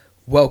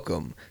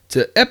Welcome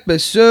to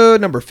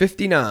episode number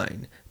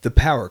 59, The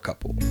Power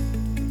Couple.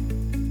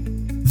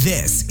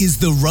 This is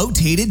the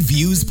Rotated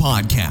Views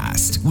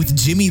Podcast with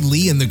Jimmy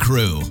Lee and the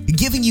crew,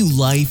 giving you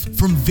life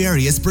from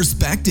various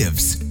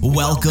perspectives.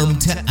 Welcome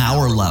to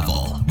our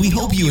level. We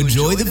hope you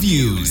enjoy the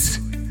views.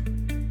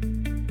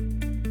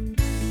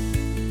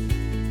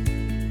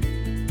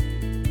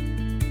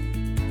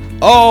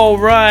 All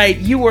right,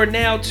 you are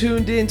now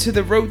tuned into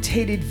the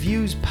Rotated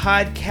Views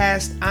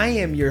Podcast. I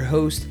am your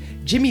host,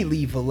 Jimmy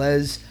Lee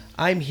Velez.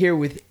 I'm here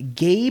with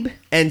Gabe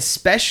and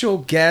special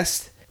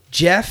guest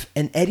Jeff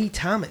and Eddie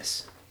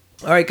Thomas.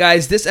 All right,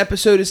 guys, this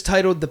episode is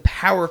titled The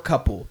Power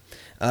Couple.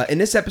 In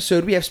this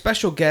episode, we have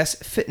special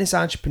guests, fitness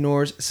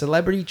entrepreneurs,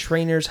 celebrity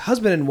trainers,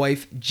 husband and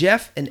wife,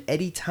 Jeff and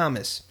Eddie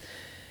Thomas.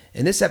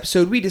 In this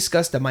episode, we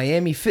discuss the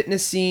Miami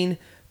fitness scene,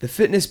 the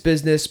fitness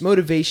business,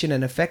 motivation,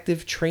 and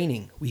effective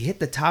training. We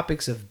hit the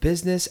topics of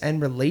business and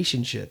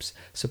relationships,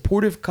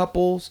 supportive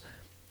couples,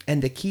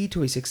 and the key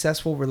to a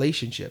successful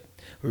relationship.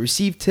 We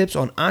receive tips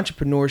on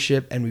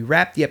entrepreneurship, and we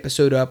wrap the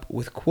episode up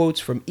with quotes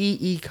from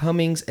E.E.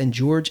 Cummings and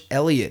George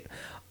Eliot.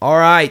 All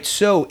right,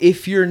 so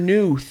if you're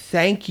new,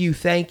 thank you.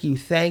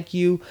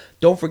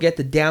 Don't forget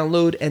to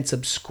download and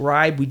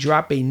subscribe. We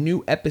drop a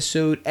new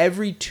episode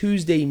every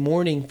Tuesday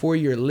morning for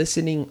your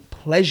listening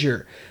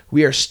pleasure.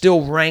 We are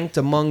still ranked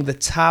among the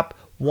top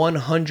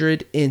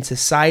 100 in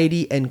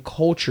society and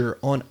culture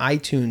on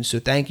iTunes, so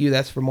thank you.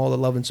 That's from all the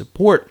love and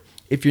support.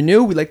 If you're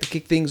new, we'd like to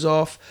kick things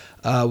off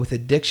with a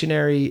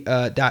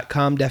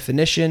dictionary.com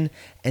definition.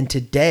 And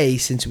today,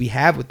 since we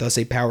have with us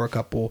a power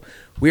couple,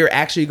 we are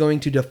actually going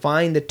to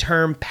define the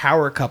term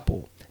power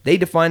couple. They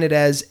define it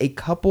as a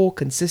couple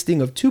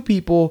consisting of two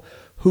people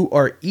who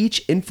are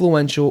each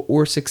influential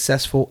or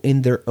successful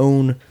in their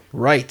own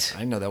right. I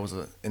didn't know that was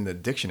in the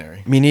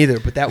dictionary. Me neither,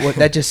 but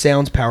that just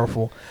sounds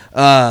powerful.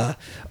 All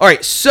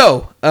right,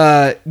 so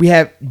we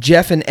have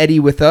Jeff and Eddie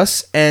with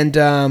us,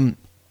 and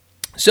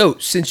so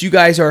since you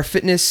guys are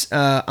fitness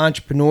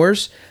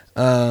entrepreneurs,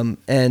 and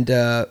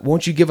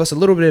won't you give us a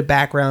little bit of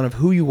background of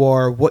who you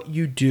are, what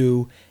you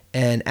do,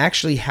 and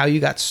actually how you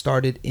got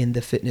started in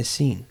the fitness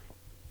scene?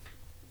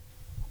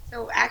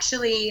 So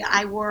actually,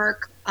 I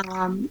work,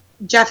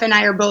 Jeff and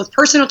I are both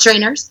personal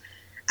trainers.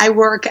 I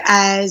work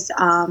as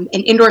an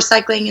indoor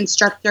cycling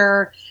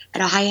instructor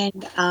at a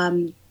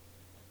high-end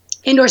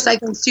indoor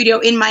cycling studio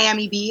in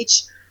Miami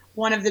Beach,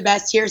 one of the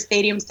best here,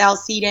 stadium-style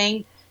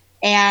seating.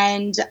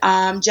 And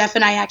Jeff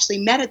and I actually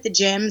met at the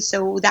gym,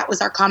 so that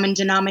was our common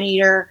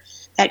denominator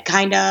that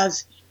kind of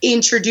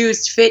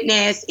introduced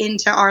fitness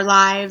into our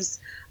lives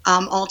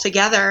all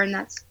together,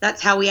 and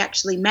that's how we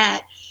actually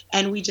met.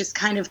 And we just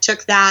kind of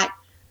took that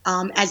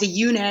as a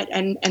unit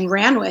and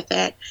ran with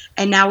it.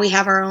 And now we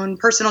have our own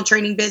personal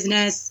training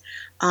business,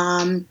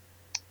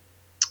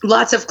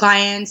 lots of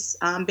clients,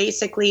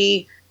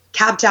 basically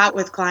capped out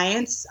with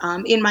clients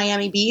in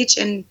Miami Beach,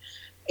 and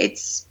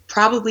it's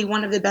probably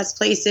one of the best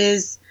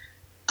places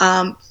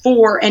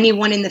for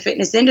anyone in the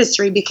fitness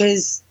industry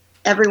because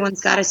everyone's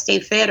got to stay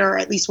fit or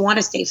at least want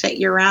to stay fit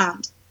year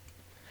round.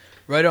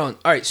 Right on.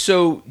 All right,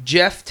 so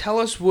Jeff, tell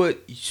us what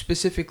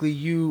specifically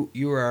you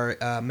are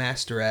a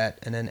master at,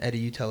 and then Eddie,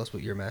 you tell us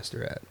what you're a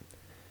master at.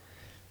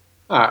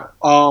 All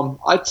right.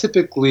 I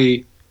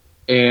typically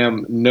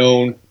am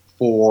known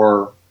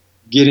for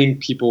getting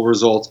people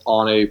results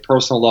on a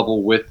personal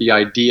level with the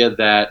idea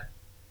that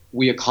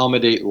we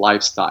accommodate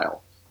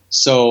lifestyle.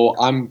 So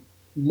I'm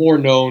more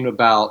known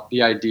about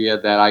the idea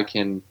that I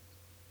can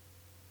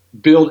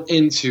build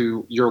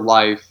into your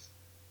life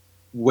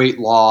weight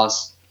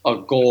loss, a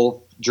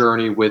goal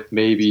journey with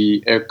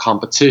maybe a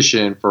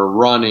competition for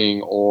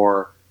running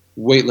or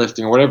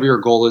weightlifting or whatever your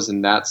goal is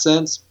in that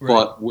sense, right.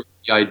 But with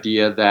the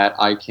idea that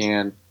I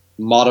can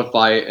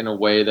modify it in a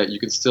way that you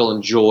can still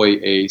enjoy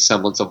a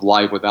semblance of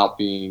life without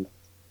being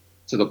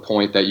to the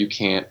point that you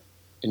can't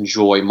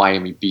enjoy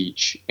Miami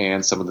Beach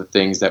and some of the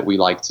things that we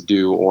like to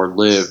do or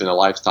live in a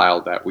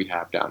lifestyle that we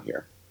have down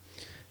here.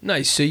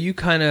 Nice. So you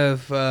kind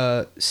of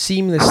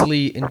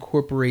seamlessly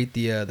incorporate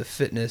the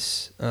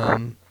fitness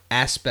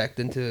aspect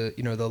into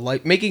the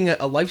life, making it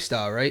a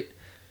lifestyle, right?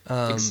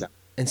 Exactly.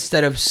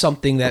 Instead of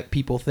something that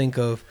people think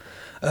of,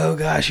 oh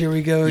gosh, here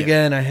we go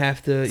again. I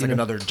have to. It's like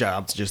another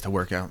job just to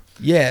work out.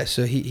 Yeah.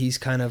 So he's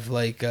kind of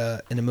like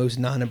in the most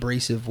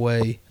non-abrasive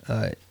way,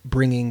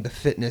 bringing the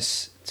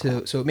fitness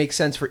so it makes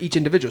sense for each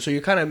individual. So you're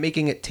kind of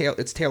making it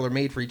it's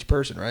tailor-made for each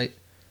person, right?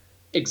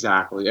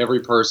 Exactly. Every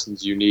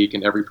person's unique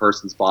and every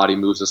person's body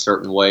moves a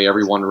certain way.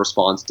 Everyone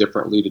responds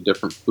differently to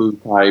different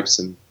food types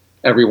and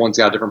everyone's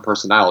got a different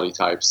personality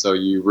type. So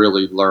you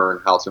really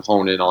learn how to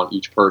hone in on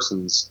each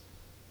person's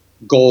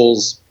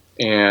goals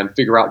and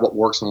figure out what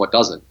works and what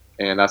doesn't.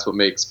 And that's what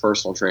makes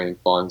personal training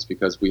fun is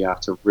because we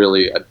have to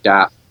really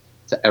adapt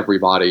to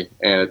everybody.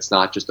 And it's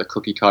not just a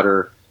cookie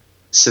cutter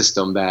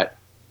system that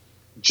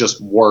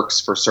just works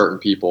for certain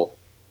people.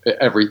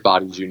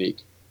 Everybody's unique.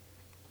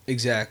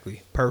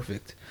 Exactly.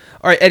 Perfect.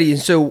 All right, Eddie,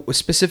 and so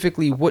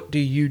specifically, what do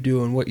you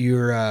do and what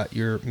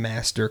your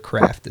master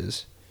craft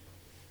is?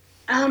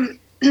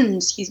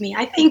 Excuse me.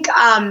 I think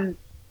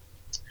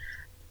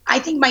I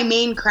think my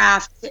main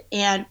craft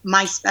and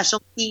my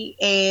specialty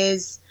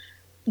is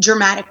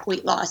dramatic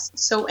weight loss.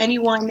 So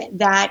anyone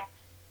that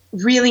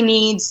really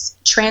needs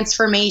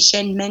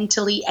transformation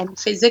mentally and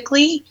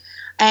physically.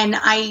 And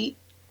I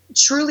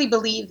truly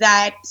believe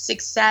that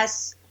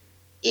success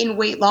in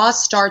weight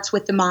loss starts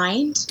with the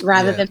mind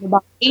rather than the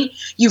body.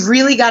 You've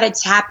really got to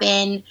tap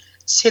in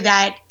to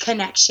that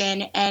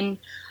connection. And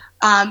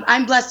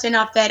I'm blessed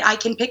enough that I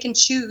can pick and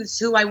choose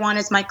who I want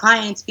as my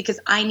clients because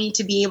I need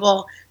to be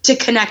able to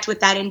connect with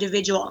that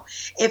individual.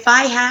 If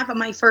I have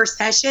my first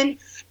session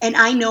and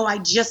I know I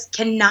just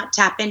cannot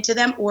tap into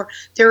them, or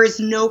there is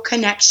no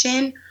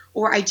connection,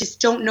 or I just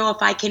don't know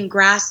if I can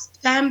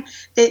grasp them,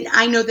 then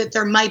I know that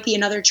there might be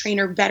another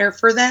trainer better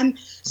for them.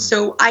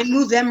 So I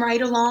move them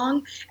right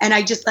along, and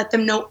I just let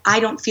them know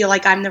I don't feel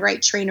like I'm the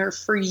right trainer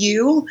for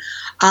you.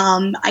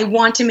 I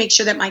want to make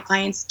sure that my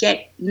clients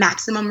get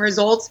maximum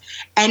results.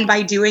 And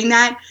by doing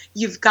that,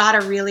 you've got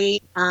to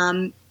really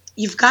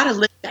you've got to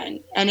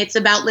listen, and it's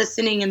about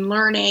listening and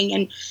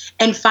learning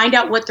and find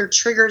out what their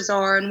triggers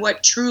are and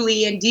what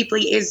truly and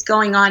deeply is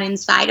going on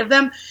inside of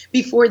them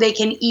before they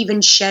can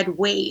even shed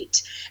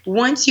weight.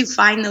 Once you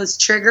find those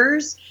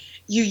triggers,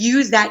 you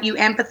use that, you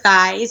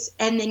empathize,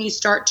 and then you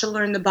start to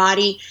learn the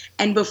body.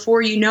 And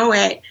before you know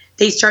it,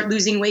 they start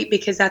losing weight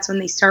because that's when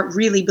they start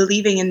really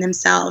believing in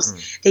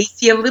themselves. They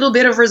see a little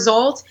bit of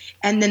result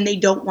and then they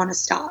don't want to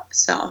stop.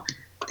 So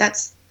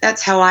that's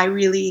how I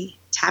really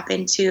tap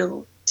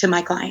into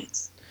my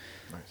clients.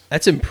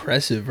 That's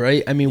impressive,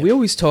 right? I mean, we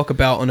always talk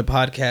about on the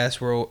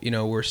podcast where,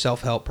 we're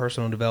self-help,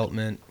 personal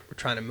development, we're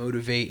trying to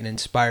motivate and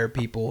inspire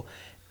people.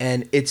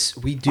 And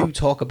we do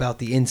talk about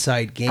the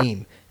inside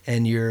game,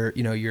 and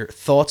your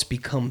thoughts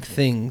become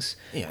things.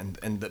 Yeah,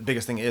 and the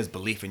biggest thing is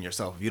belief in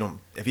yourself. If you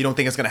don't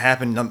think it's going to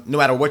happen, no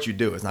matter what you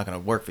do, it's not going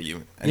to work for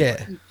you. Anyway.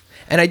 Yeah.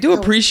 And I do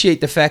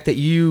appreciate the fact that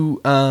you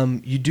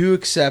do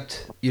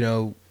accept,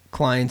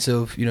 clients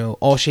of,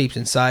 all shapes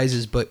and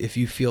sizes, but if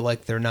you feel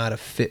like they're not a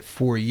fit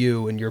for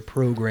you and your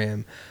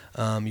program,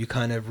 you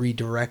kind of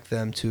redirect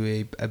them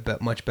to a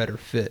much better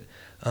fit.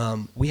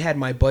 We had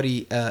my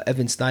buddy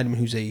Evan Snyderman,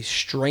 who's a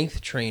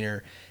strength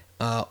trainer,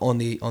 on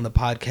the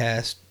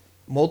podcast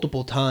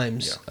multiple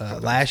times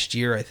last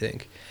year, I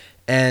think,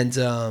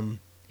 and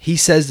he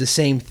says the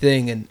same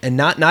thing, and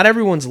not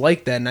everyone's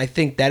like that, and I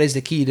think that is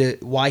the key to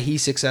why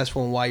he's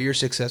successful and why you're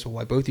successful,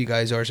 why both you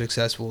guys are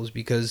successful, is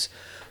because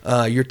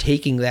you're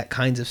taking that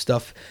kinds of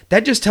stuff.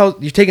 That just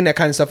tells you're taking that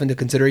kind of stuff into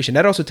consideration.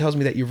 That also tells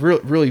me that you've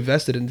really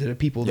vested into the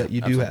people that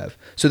you do have,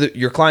 so that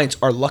your clients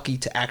are lucky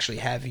to actually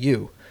have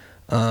you.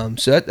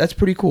 So that's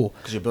pretty cool.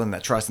 Because you're building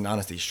that trust and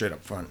honesty straight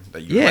up front.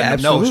 That you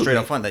absolutely. know straight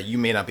up front that you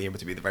may not be able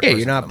to be the right person. Yeah,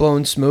 you're not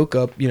blowing smoke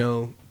up,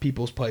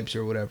 people's pipes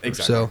or whatever.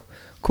 Exactly. So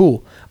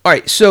cool. All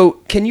right. So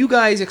can you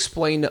guys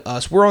explain to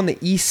us? We're on the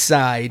east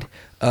side,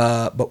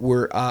 but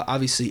we're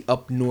obviously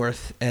up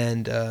north,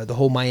 and the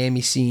whole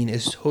Miami scene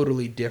is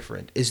totally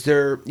different. Is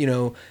there,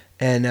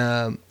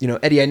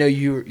 Eddie, I know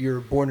you're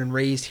born and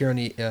raised here on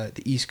the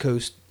East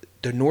Coast,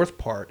 the north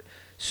part.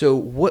 So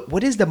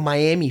what is the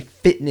Miami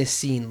fitness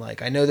scene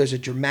like? I know there's a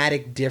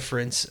dramatic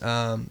difference.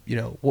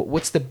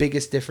 What's the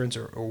biggest difference,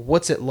 or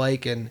what's it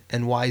like, and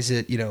why is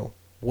it,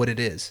 what it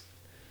is?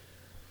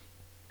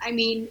 I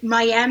mean,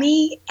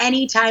 Miami,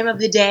 any time of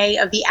the day,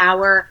 of the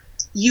hour,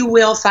 you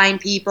will find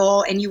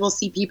people and you will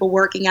see people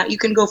working out. You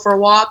can go for a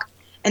walk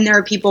and there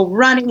are people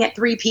running at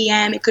 3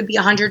 p.m. It could be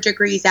 100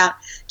 degrees out.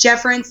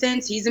 Jeff, for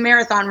instance, he's a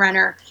marathon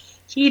runner.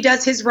 He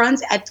does his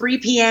runs at 3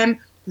 p.m.,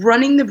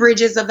 running the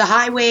bridges of the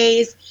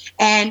highways.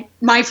 And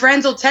my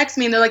friends will text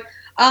me and they're like,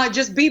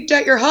 just beeped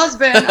at your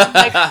husband. I'm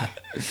like,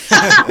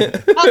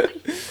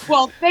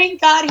 well,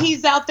 thank God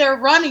he's out there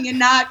running and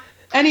not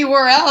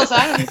anywhere else.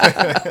 I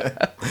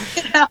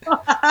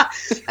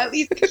don't at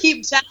least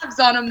keep tabs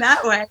on him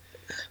that way.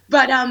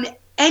 But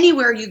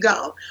anywhere you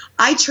go,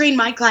 I train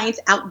my clients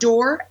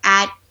outdoor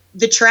at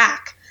the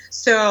track.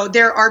 So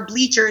there are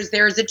bleachers,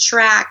 there's a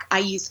track. I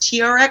use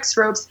TRX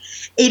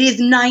ropes. It is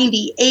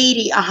 90,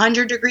 80,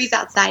 100 degrees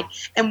outside,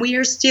 and we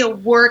are still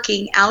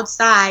working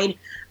outside,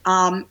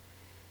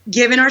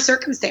 given our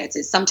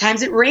circumstances.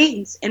 Sometimes it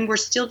rains, and we're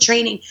still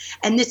training.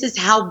 And this is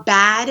how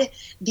bad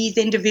these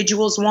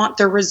individuals want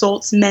their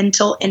results,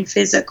 mental and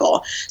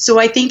physical. So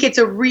I think it's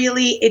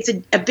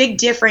a big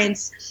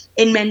difference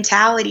in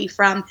mentality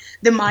from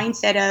the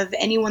mindset of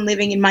anyone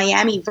living in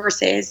Miami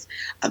versus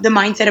the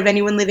mindset of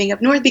anyone living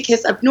up north,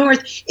 because up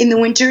north in the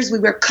winters we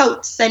wear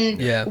coats and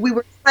we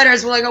wear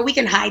sweaters. We're like, oh, we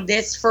can hide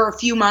this for a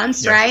few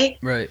months, right?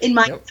 In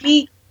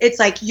Miami, it's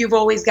like you've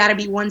always got to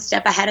be one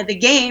step ahead of the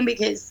game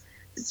because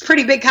it's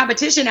pretty big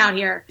competition out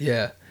here.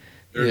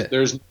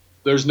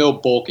 There's no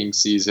bulking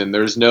season.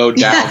 There's no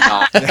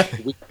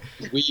downtime.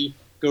 we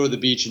go to the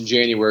beach in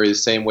January the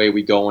same way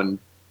we go in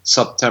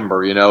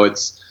September.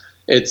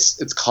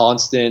 It's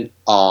constant.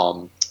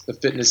 The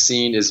fitness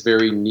scene is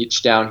very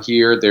niche down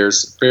here.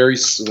 There's very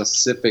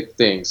specific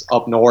things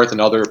up north, and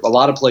a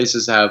lot of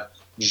places have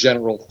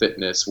general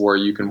fitness where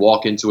you can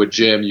walk into a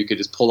gym, you could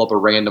just pull up a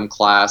random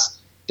class.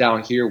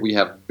 Down here we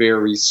have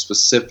very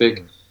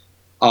specific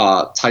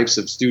types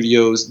of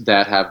studios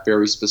that have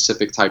very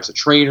specific types of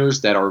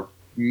trainers that are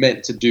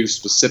meant to do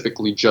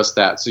specifically just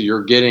that. So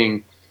you're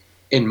getting,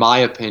 in my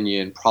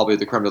opinion, probably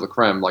the creme de la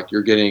creme. Like,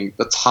 you're getting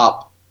the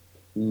top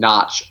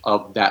notch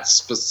of that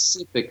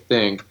specific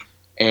thing,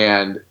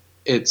 and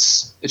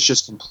it's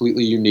just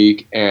completely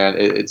unique, and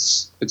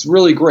it's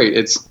really great.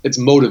 It's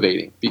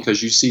motivating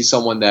because you see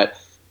someone that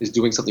is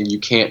doing something you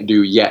can't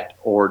do yet,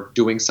 or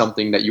doing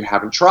something that you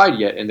haven't tried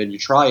yet, and then you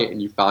try it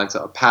and you find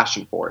a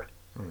passion for it.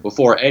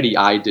 Before Eddie,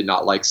 I did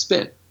not like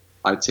spin.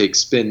 I take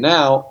spin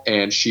now,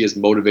 and she has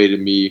motivated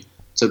me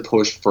to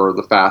push for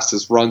the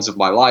fastest runs of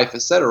my life,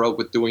 etc.,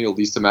 with doing the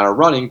least amount of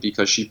running,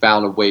 because she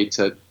found a way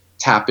to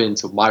tap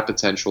into my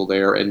potential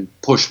there and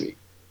push me.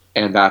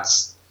 And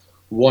that's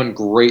one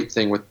great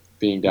thing with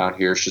being down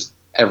here. It's just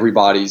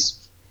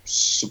everybody's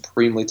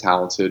supremely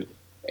talented,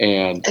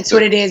 and that's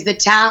what it is. The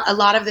talent. A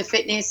lot of the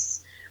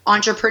fitness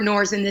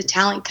entrepreneurs and the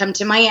talent come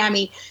to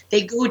Miami.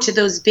 They go to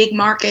those big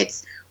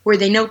markets where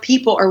they know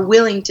people are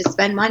willing to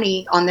spend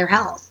money on their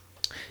health.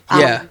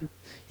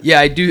 Yeah,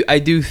 I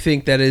do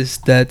think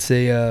that's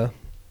a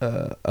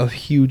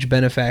huge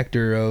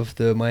benefactor of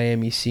the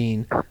Miami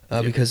scene,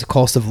 because the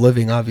cost of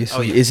living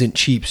obviously isn't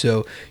cheap.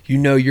 So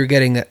you're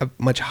getting a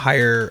much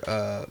higher,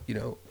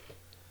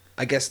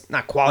 I guess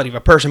not quality of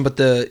a person, but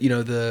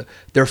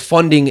their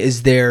funding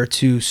is there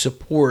to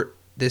support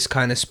this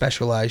kind of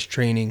specialized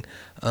training.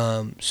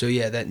 So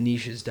yeah, that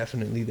niche is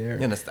definitely there.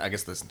 And I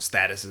guess the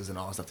statuses and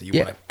all that stuff that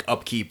you want to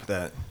upkeep,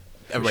 that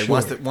everybody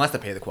wants to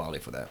pay the quality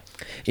for that.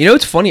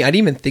 It's funny. I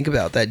didn't even think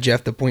about that,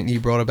 Jeff. The point that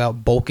you brought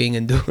about bulking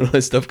and doing all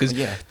this stuff, because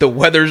the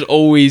weather's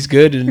always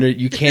good and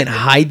you can't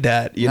hide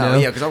that. know?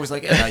 Yeah, because I was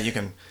like, you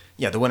can.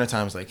 Yeah, the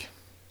wintertime's like,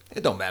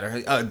 it don't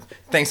matter.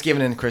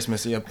 Thanksgiving and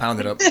Christmas, pound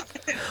it up.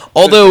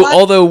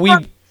 Although we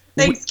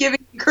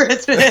Thanksgiving and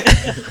Christmas.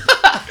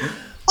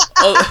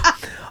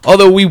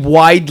 Although we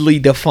widely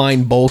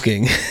define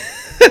bulking.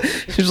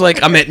 She's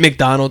like, I'm at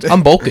McDonald's,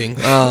 I'm bulking.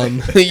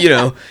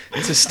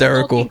 It's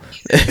hysterical.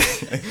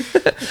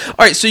 All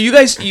right, so you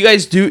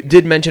guys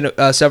did mention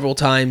several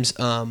times,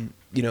 the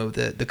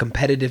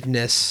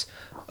competitiveness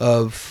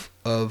of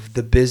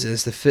the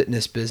business, the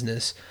fitness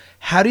business.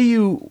 How do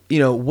you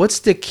what's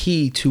the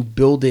key to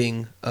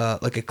building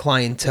like a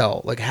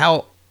clientele? Like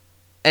how,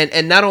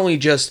 and not only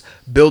just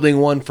building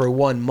one for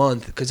 1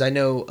 month, because I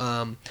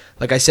know,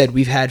 like I said,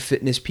 we've had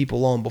fitness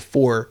people on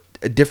before,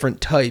 a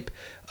different type,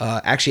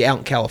 actually out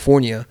in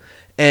California,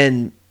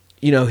 and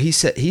he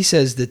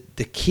says that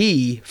the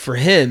key for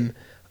him,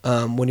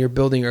 when you're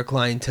building your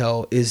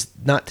clientele, is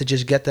not to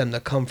just get them to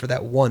come for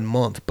that 1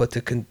 month, but to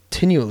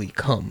continually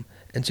come.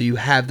 And so you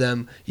have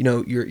them,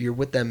 you're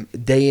with them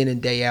day in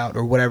and day out,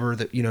 or whatever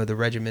the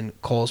regimen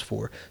calls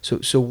for.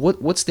 So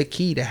what's the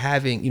key to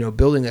having,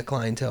 building a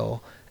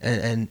clientele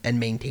and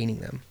maintaining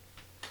them?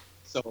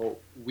 So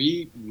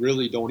we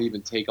really don't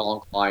even take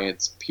on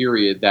clients,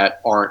 period, that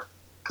aren't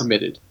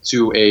committed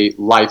to a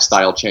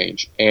lifestyle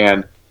change.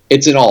 And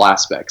it's in all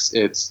aspects.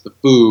 It's the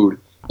food,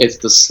 it's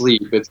the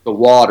sleep, it's the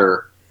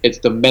water, it's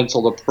the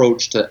mental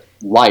approach to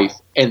life,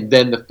 and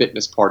then the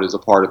fitness part is a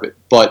part of it.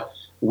 But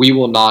we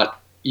will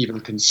not even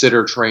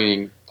consider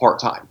training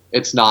part-time.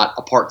 It's not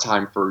a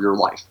part-time for your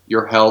life.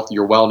 Your health,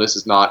 your wellness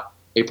is not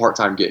a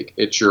part-time gig.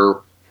 It's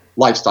your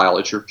lifestyle,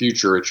 it's your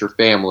future, it's your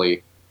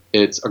family,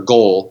 it's a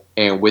goal,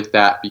 and with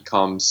that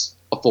becomes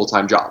a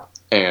full-time job.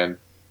 And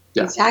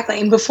yeah. Exactly.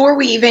 And before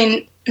we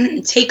even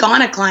take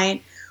on a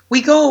client,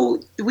 we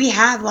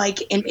have like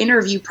an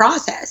interview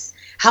process.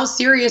 How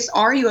serious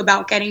are you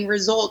about getting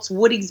results?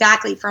 What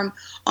exactly,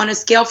 on a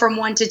scale from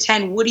 1 to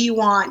 10, what do you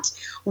want?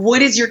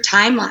 What is your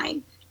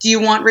timeline? Do you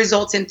want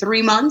results in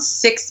 3 months,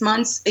 6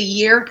 months, a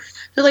year?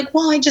 They're like,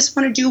 well, I just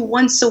want to do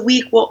once a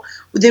week. Well,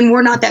 then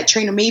we're not that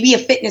trainer. Maybe a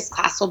fitness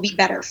class will be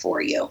better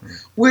for you.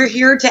 We're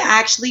here to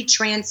actually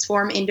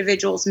transform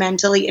individuals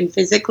mentally and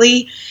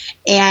physically.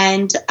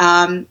 And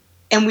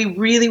we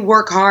really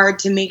work hard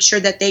to make sure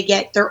that they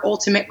get their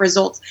ultimate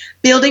results.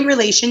 Building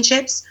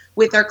relationships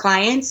with our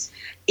clients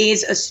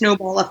is a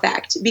snowball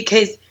effect,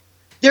 because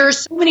there are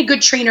so many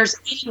good trainers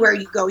anywhere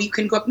you go. You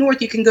can go up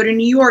north, you can go to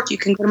New York, you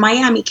can go to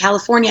Miami,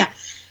 California.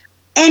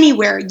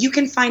 Anywhere you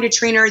can find a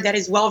trainer that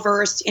is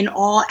well-versed in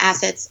all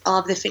assets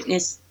of the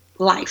fitness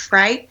life,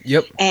 right?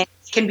 Yep. And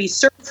can be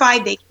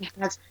certified, they can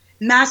have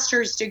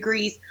master's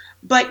degrees,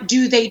 but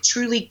do they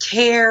truly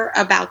care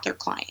about their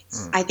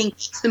clients? I think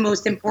that's the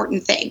most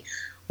important thing.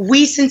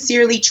 We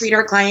sincerely treat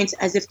our clients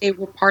as if they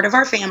were part of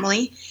our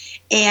family.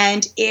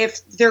 And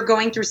if they're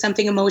going through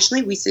something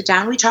emotionally, we sit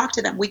down, we talk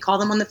to them, we call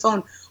them on the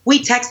phone,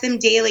 we text them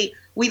daily,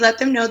 we let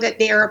them know that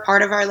they are a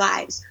part of our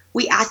lives.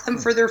 We ask them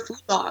for their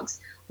food logs.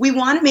 We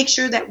want to make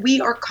sure that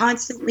we are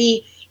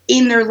constantly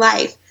in their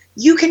life.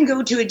 You can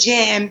go to a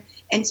gym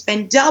and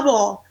spend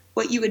double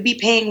what you would be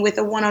paying with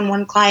a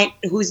one-on-one client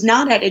who's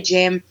not at a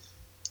gym.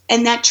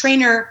 And that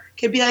trainer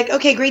could be like,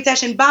 okay, great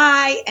session,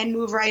 bye, and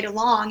move right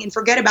along and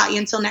forget about you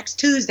until next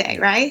Tuesday,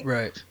 right?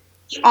 Right.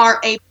 We are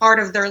a part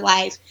of their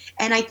life.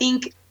 And I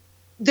think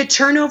the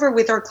turnover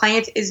with our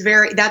clients is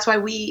that's why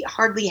we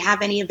hardly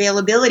have any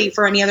availability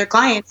for any other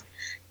clients,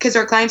 because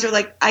our clients are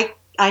like, I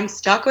I'm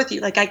stuck with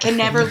you. Like, I can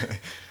never,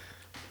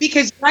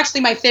 because you're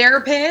actually my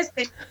therapist,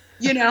 and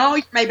you know,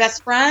 you're my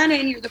best friend,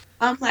 and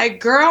I'm like,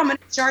 girl, I'm going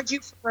to charge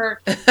you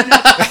for, you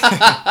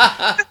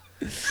know.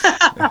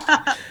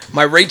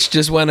 My rates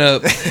just went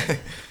up.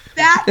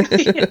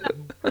 That,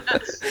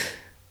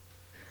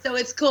 so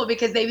it's cool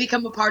because they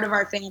become a part of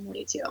our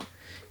family too.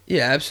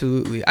 Yeah,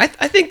 absolutely. I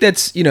think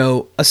that's, you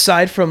know,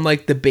 aside from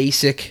like the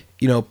basic,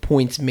 you know,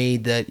 points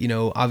made that, you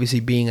know, obviously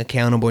being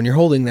accountable and you're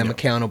holding them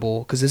accountable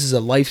because this is a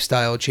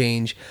lifestyle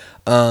change.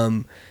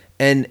 And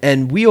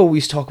we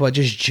always talk about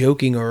just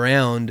joking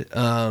around,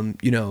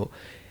 you know,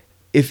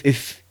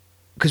 if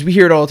because we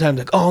hear it all the time,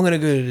 like, oh, I'm going to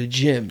go to the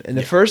gym. And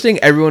the first thing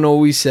everyone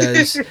always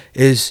says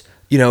is,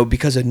 you know,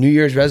 because of New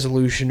Year's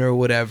resolution or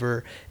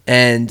whatever.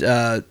 And,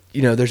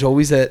 you know, there's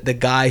always the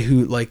guy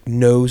who like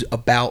knows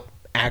about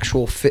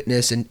actual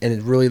fitness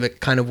and really like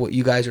kind of what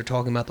you guys are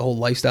talking about, the whole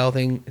lifestyle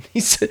thing.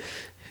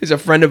 He's a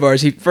friend of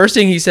ours. First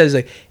thing he says,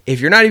 like, if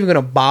you're not even going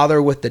to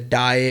bother with the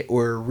diet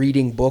or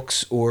reading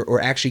books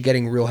or actually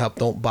getting real help,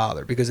 don't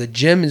bother, because a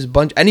gym is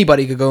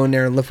anybody could go in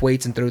there and lift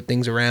weights and throw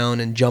things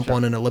around and jump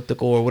on an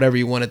elliptical or whatever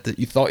you wanted that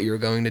you thought you were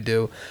going to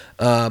do.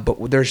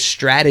 But there's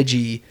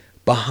strategy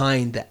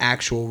behind the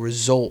actual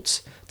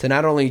results to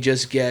not only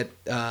just get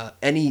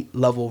any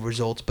level of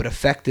results, but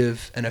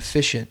effective and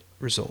efficient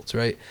results,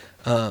 right?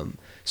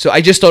 So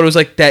I just thought it was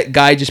like that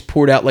guy just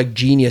poured out like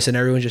genius and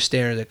everyone's just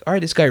staring like, all right,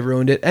 this guy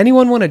ruined it.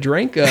 Anyone want a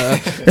drink?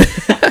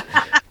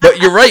 But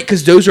you're right,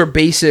 because those are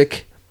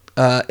basic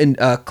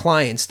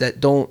clients that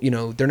don't, you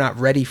know, they're not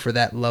ready for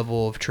that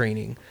level of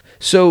training.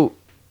 So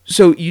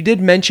you did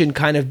mention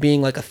kind of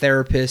being like a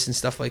therapist and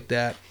stuff like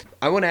that.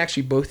 I want to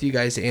actually both of you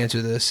guys to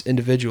answer this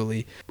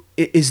individually.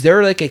 Is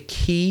there like a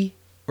key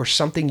or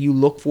something you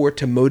look for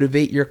to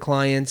motivate your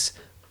clients?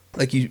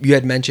 Like you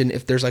had mentioned,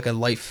 if there's like a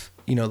life,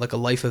 you know, like a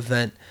life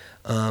event,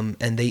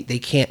 and they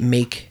can't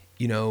make,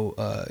 you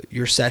know,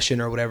 your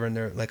session or whatever, and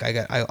they're like,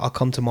 I'll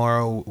come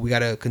tomorrow. We got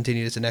to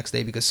continue this the next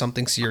day because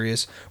something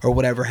serious or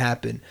whatever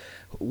happened.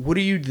 What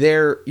are you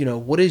there? You know,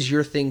 what is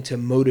your thing to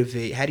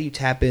motivate? How do you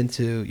tap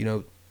into, you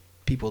know,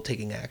 people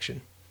taking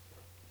action?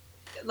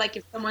 Like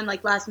if someone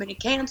like last minute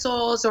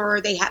cancels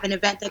or they have an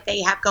event that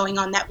they have going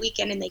on that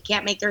weekend and they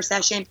can't make their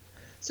session.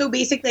 So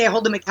basically I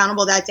hold them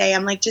accountable that day.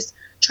 I'm like, just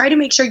try to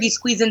make sure you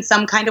squeeze in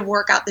some kind of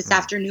workout this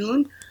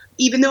afternoon.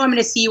 Even though I'm going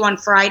to see you on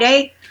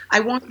Friday, I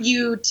want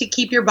you to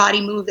keep your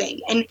body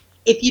moving. And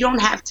if you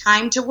don't have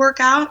time to work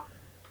out,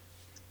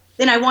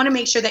 then I want to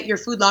make sure that your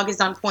food log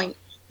is on point.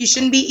 You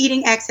shouldn't be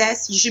eating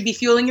excess. You should be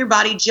fueling your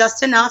body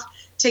just enough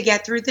to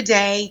get through the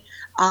day.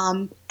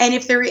 And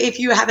if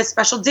you have a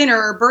special dinner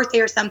or birthday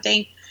or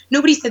something,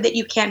 nobody said that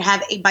you can't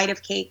have a bite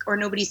of cake, or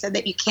nobody said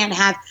that you can't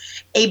have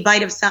a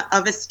bite of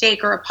a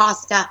steak or a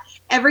pasta.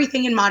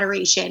 Everything in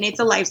moderation. It's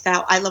a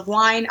lifestyle. I love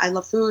wine. I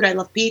love food. I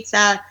love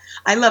pizza.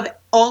 I love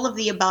all of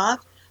the above.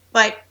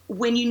 But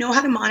when you know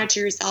how to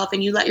monitor yourself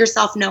and you let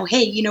yourself know,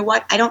 hey, you know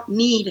what? I don't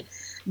need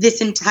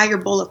this entire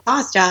bowl of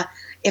pasta.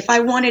 If I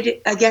wanted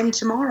it again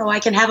tomorrow, I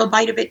can have a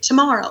bite of it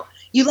tomorrow.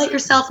 You let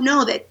yourself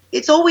know that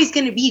it's always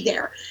going to be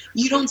there.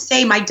 You don't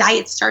say my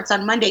diet starts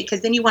on Monday,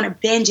 because then you want to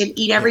binge and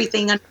eat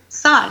everything under the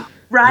sun,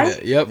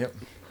 right? Yeah, yep.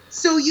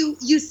 So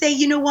you say,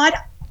 you know what?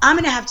 I'm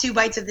going to have 2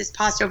 bites of this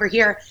pasta over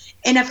here.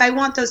 And if I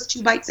want those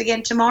 2 bites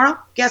again tomorrow,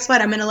 guess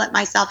what? I'm going to let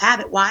myself have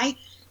it. Why?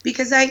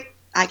 Because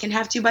I can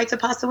have 2 bites of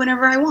pasta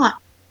whenever I want.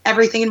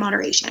 Everything in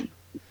moderation.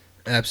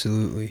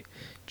 Absolutely.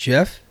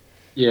 Jeff?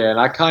 Yeah, and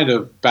I kind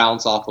of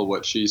bounce off of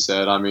what she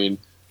said. I mean,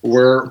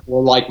 we're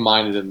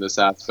like-minded in this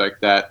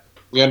aspect that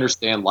we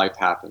understand life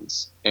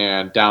happens.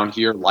 And down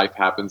here, life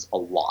happens a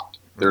lot.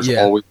 There's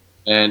always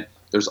an event,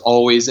 there's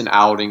always an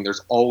outing,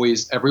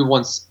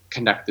 everyone's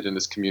connected in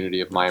this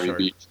community of Miami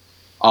Beach.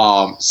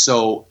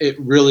 So it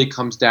really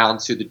comes down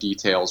to the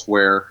details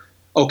where,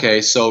 okay,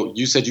 so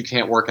you said you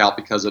can't work out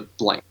because of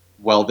blank.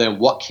 Well, then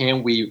what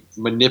can we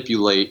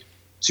manipulate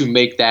to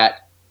make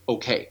that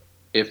okay?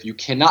 If you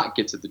cannot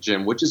get to the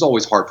gym, which is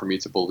always hard for me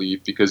to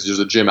believe because there's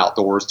a gym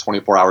outdoors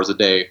 24 hours a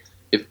day.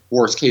 If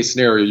worst case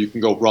scenario, you can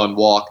go run,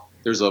 walk.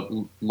 There's a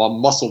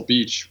Muscle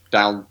Beach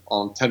down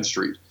on 10th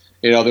Street.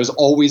 You know, there's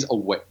always a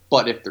way.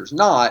 But if there's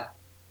not,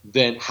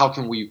 then how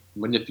can we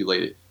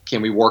manipulate it?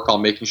 Can we work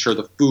on making sure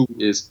the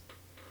food is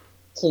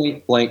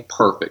point blank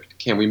perfect?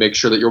 Can we make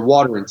sure that your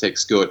water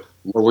intake's good?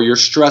 Lower your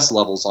stress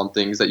levels on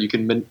things that you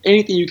can,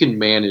 anything you can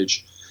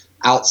manage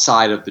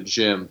outside of the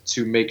gym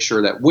to make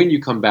sure that when you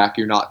come back,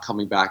 you're not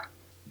coming back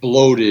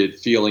bloated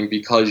feeling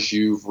because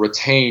you've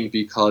retained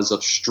because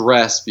of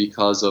stress,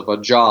 because of a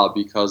job,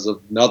 because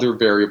of another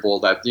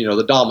variable that, you know,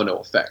 the domino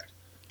effect.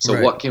 So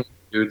what can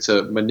we do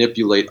to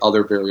manipulate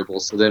other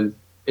variables so then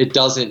it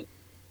doesn't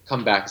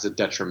come back as a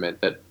detriment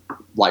that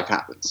life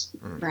happens?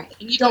 Right.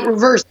 And you don't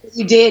reverse what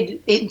you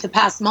did in the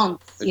past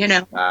months, you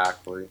know?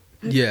 Exactly.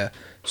 Yeah.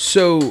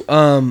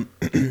 So,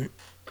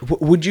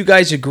 would you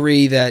guys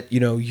agree that, you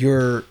know,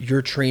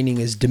 your training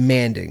is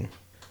demanding,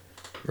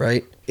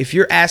 right? If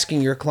you're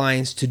asking your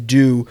clients to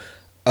do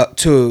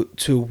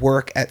to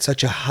work at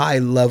such a high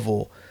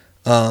level,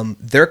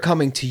 they're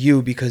coming to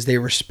you because they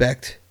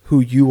respect who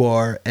you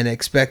are and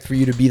expect for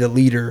you to be the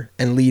leader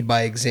and lead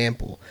by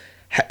example.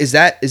 Is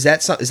that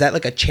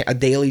like a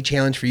daily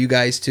challenge for you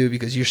guys too?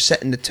 Because you're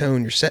setting the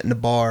tone, you're setting the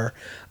bar,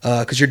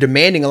 because you're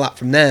demanding a lot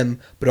from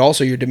them, but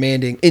also you're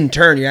demanding, in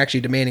turn, you're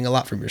actually demanding a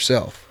lot from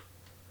yourself.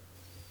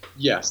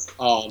 Yes,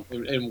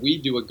 and we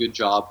do a good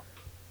job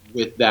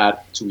with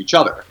that to each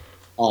other.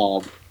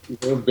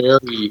 We're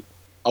very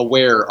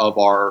aware of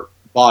our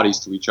bodies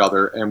to each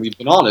other, and we've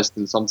been honest,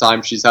 and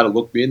sometimes she's had to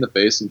look me in the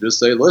face and just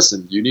say,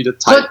 listen, you need to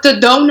put the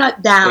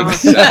donut down.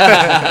 Listen,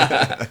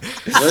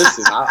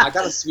 I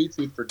got a sweet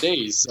tooth for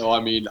days, so I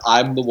mean,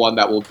 I'm the one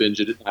that will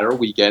binge it at night or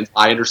weekends.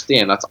 I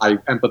understand. I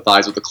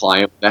empathize with the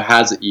client that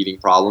has an eating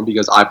problem,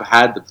 because I've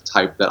had the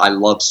type that I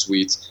love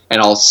sweets and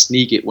I'll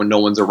sneak it when no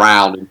one's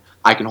around, and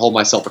I can hold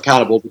myself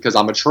accountable because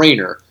I'm a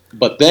trainer,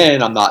 but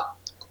then I'm not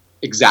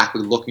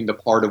exactly looking the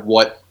part of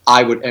what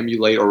I would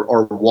emulate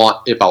or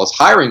want if I was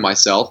hiring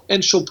myself,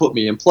 and she'll put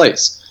me in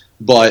place.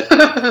 But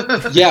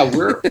yeah,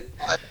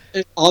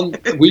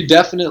 we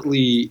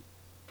definitely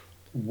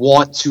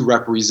want to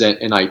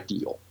represent an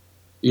ideal.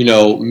 You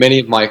know, many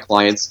of my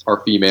clients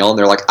are female, and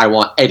they're like, I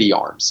want Eddie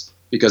arms,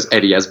 because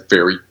Eddie has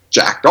very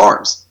jacked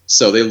arms,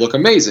 so they look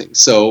amazing.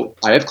 So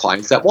I have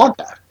clients that want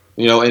that,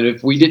 you know, and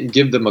if we didn't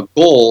give them a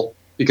goal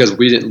because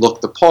we didn't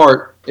look the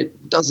part,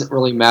 it doesn't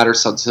really matter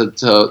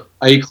to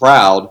a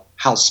crowd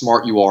how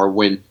smart you are,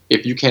 when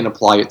if you can't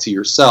apply it to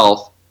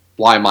yourself,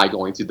 why am I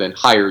going to then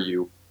hire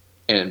you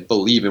and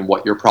believe in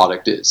what your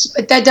product is?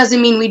 But that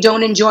doesn't mean we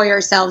don't enjoy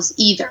ourselves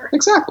either.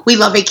 Exactly. We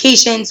love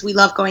vacations. We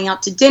love going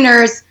out to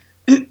dinners.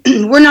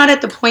 We're not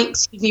at the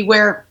point,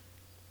 where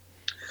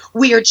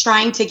we are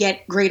trying to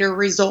get greater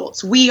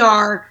results. We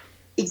are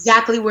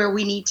exactly where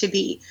we need to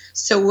be.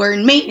 So we're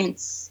in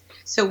maintenance.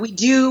 So we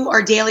do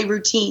our daily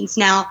routines.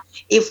 Now,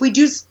 if we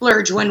do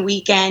splurge one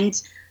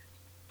weekend,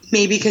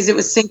 maybe because it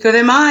was Cinco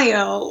de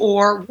Mayo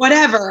or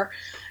whatever,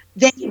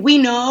 then we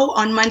know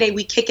on Monday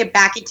we kick it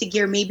back into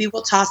gear. Maybe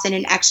we'll toss in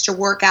an extra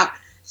workout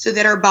so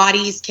that our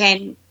bodies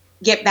can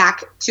get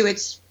back to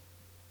its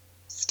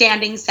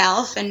standing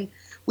self, and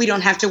we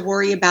don't have to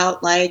worry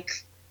about like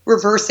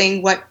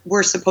reversing what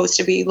we're supposed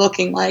to be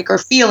looking like or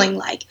feeling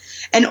like.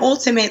 And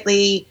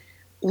ultimately,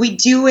 we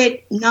do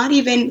it not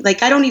even,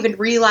 like, I don't even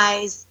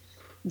realize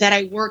that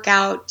I work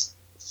out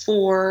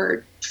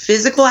for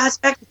physical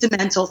aspect. It's a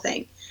mental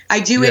thing. I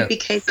do it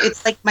because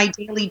it's like my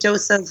daily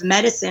dose of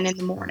medicine in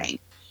the morning.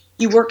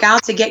 You work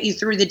out to get you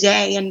through the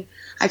day. And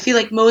I feel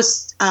like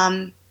most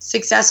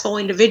successful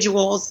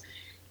individuals,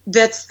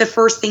 that's the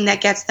first thing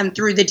that gets them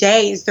through the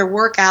day is their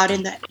workout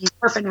and the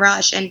endorphin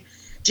rush and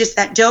just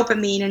that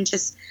dopamine, and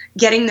just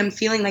getting them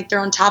feeling like they're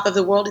on top of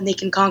the world and they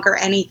can conquer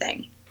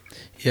anything.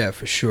 Yeah,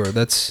 for sure.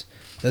 That's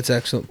an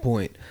excellent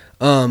point.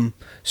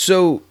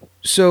 So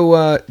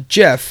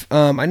Jeff,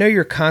 I know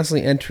you're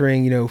constantly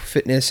entering,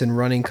 fitness and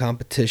running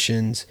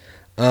competitions.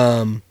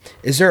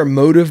 Is there a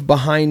motive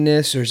behind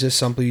this, or is this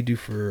something you do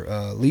for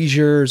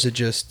leisure? Is it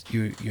just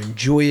you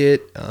enjoy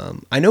it?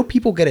 I know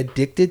people get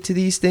addicted to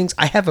these things.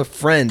 I have a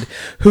friend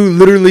who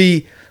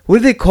literally, what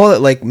do they call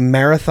it, like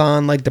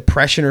marathon, like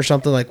depression or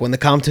something, like when the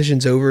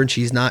competition's over and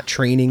she's not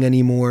training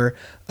anymore,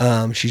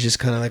 she's just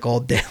kind of like all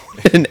down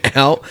and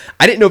out.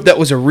 I didn't know if that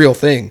was a real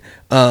thing.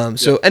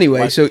 So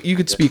anyway, so you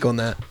could speak on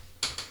that.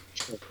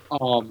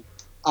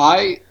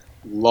 I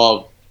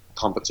love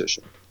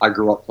competition. I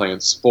grew up playing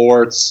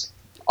sports.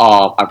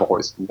 I've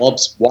always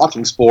loved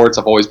watching sports.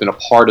 I've always been a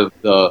part of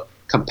the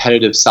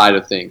competitive side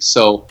of things.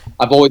 So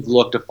I've always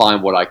looked to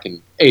find what I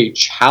can,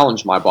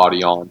 challenge my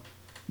body on,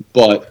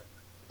 but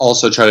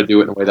also try to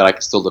do it in a way that I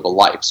can still live a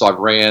life. So I've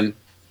ran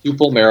 2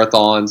 full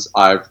marathons.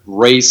 I've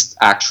raced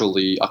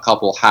actually a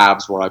couple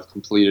halves where I've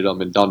completed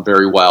them and done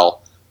very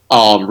well.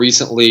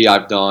 Recently,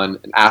 I've done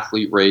an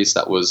athlete race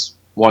that was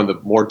one of the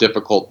more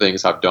difficult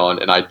things I've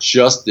done. And I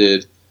just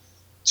did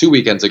 2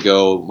 weekends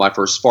ago my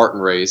first Spartan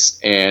race.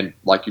 And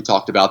like you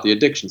talked about the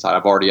addiction side,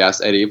 I've already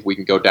asked Eddie if we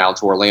can go down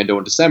to Orlando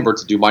in December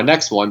to do my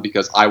next one,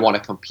 because I want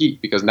to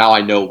compete, because now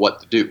I know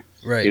what to do.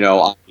 Right.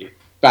 I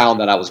found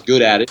that I was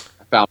good at it.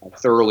 I found I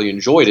thoroughly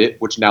enjoyed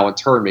it, which now in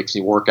turn makes me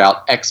work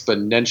out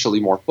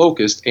exponentially more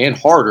focused and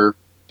harder,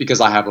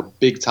 because I have a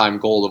big time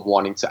goal of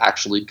wanting to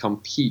actually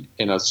compete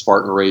in a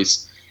Spartan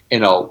race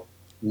in a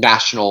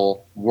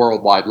national,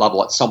 worldwide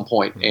level at some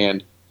point.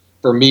 And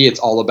for me, it's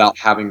all about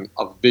having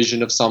a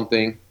vision of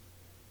something,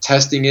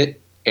 testing it,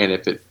 and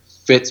if it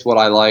fits what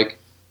I like,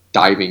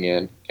 diving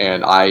in.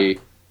 And I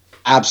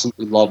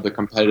absolutely love the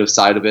competitive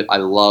side of it. I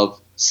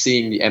love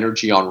seeing the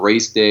energy on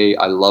race day.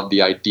 I love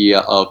the idea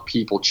of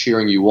people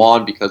cheering you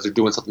on because they're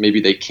doing something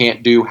maybe they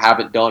can't do,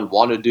 haven't done,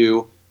 want to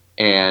do.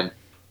 And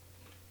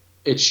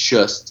it's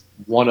just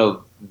one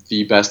of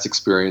the best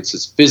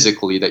experiences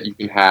physically that you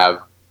can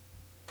have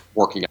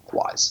working out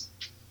wise.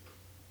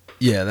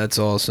 Yeah, that's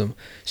awesome.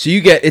 So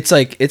you get, it's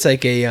like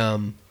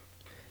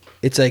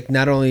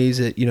not only is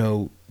it,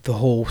 the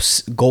whole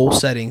goal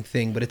setting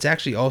thing, but it's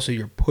actually also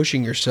you're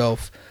pushing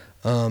yourself.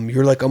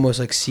 You're like almost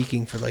like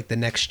seeking for like the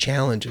next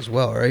challenge as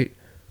well, right?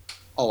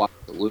 Oh,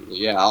 absolutely.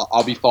 Yeah.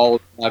 I'll be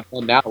followed. What I've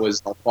done now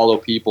is I'll follow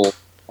people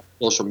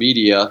social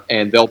media,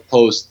 and they'll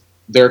post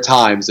their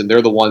times, and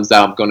they're the ones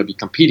that I'm going to be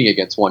competing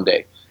against one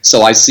day.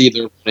 So I see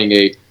they're running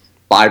a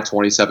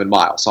 5:27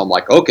 miles. So I'm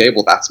like, okay,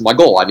 well, that's my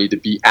goal. I need to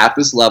be at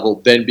this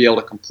level, then be able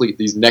to complete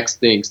these next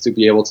things to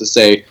be able to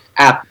say,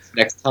 at this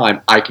next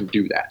time, I can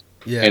do that.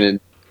 Yeah. And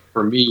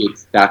for me,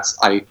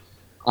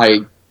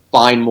 I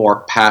find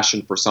more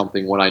passion for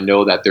something when I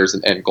know that there's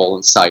an end goal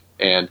in sight.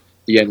 And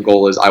the end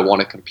goal is I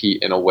want to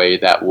compete in a way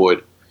that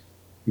would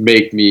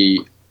make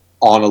me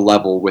on a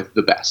level with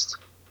the best.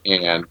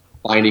 And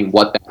finding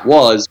what that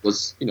was,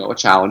 a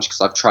challenge,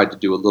 because I've tried to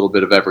do a little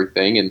bit of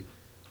everything. And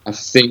I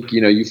think,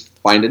 you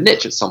find a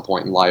niche at some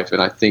point in life.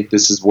 And I think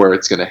this is where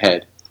it's going to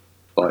head.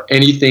 But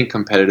anything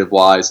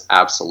competitive-wise,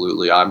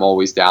 absolutely. I'm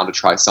always down to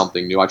try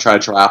something new. I tried a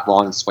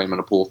triathlon and swam in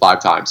a pool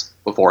 5 times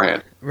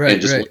beforehand. Right,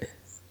 and just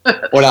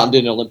right. went out and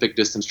did an Olympic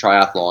distance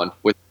triathlon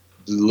with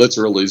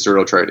literally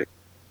zero training.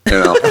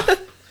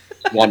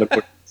 Wanted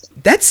to put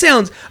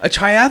A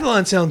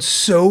triathlon sounds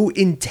so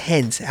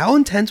intense. How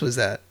intense was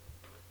that?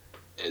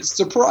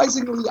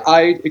 Surprisingly,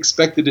 I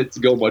expected it to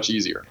go much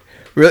easier.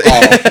 Really?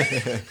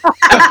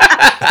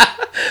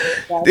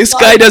 This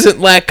guy doesn't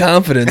lack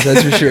confidence,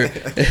 that's for sure.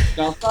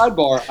 Now,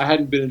 sidebar, I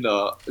hadn't been in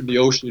the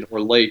ocean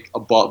or lake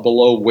above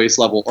waist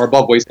level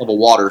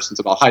water since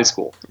about high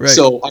school. Right.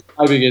 So I'm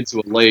diving into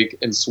a lake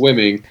and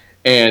swimming,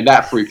 and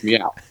that freaked me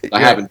out. I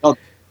haven't done it.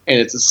 And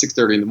it's at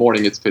 6:30 in the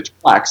morning. It's pitch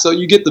black. So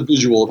you get the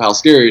visual of how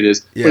scary it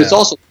is. Yeah. But it's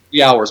also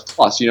 3 hours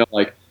plus.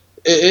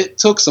 It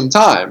took some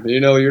time.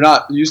 I'm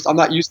not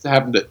used to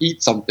having to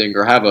eat something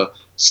or have a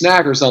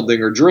snack or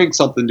something or drink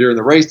something during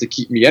the race to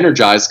keep me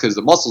energized because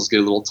the muscles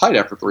get a little tight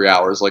after 3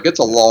 hours. It's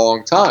a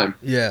long time.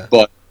 Yeah.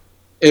 But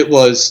it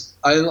was,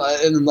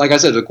 and like I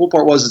said, the cool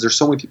part was there's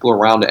so many people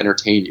around to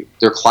entertain you.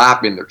 They're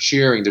clapping, they're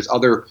cheering. There's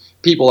other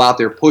people out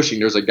there pushing.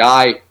 There's a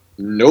guy,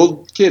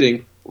 no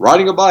kidding,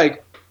 riding a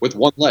bike with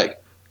one leg.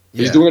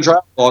 He's doing a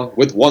triathlon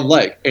with one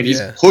leg, and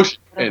he's pushing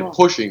and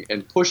pushing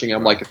and pushing.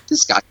 I'm like, if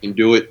this guy can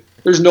do it,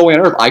 there's no way on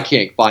earth I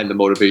can't find the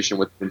motivation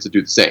with him to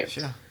do the same.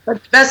 Sure.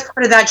 But the best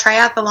part of that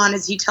triathlon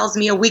is he tells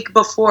me a week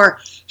before,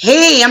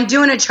 hey, I'm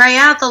doing a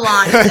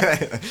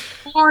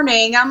triathlon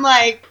morning. I'm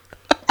like,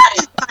 that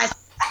is my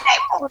Saturday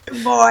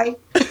morning, boy.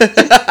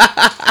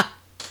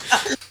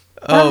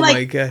 Oh,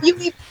 my God. You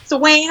even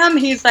swam?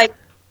 He's like,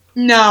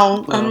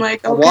 no. I'm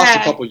like, okay. I watched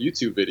a couple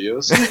YouTube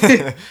videos.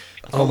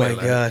 Oh my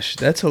gosh,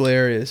 that's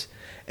hilarious.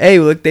 Hey,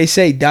 look, they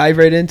say dive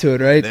right into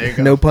it, right? There you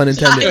go. No pun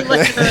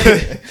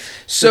intended.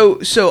 So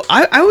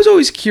I was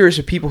always curious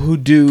of people who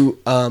do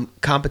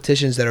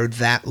competitions that are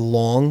that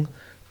long,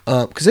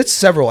 because it's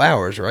several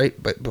hours, right?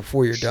 But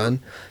before you're done,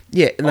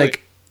 yeah. And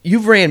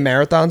you've ran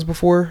marathons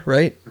before,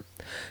 right?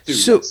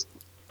 Dude,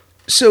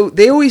 So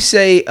they always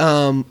say,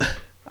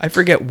 I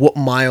forget what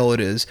mile it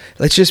is.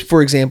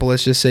 For example,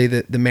 let's just say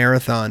that the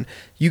marathon,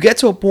 you get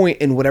to a point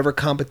in whatever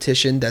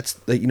competition that's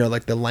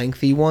like the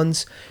lengthy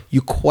ones,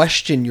 you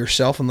question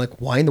yourself and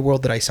why in the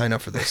world did I sign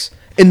up for this?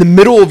 In the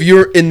middle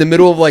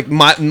of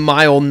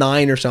mile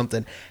 9 or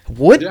something.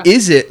 What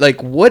is it?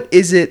 What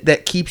is it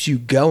that keeps you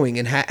going?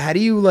 And how do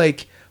you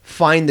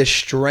find the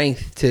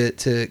strength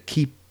to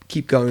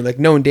keep going?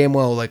 Knowing damn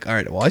well, all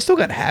right, well, I still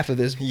got half of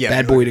this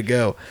bad boy to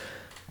go.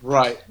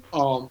 Right.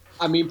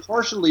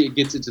 Partially it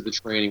gets into the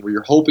training where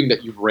you're hoping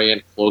that you've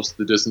ran close to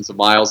the distance of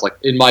miles. Like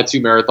in my 2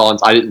 marathons,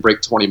 I didn't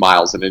break 20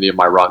 miles in any of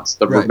my runs.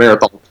 The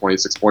marathon was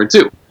 26.2.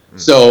 Mm-hmm.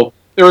 So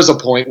there was a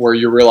point where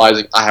you're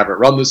realizing I haven't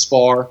run this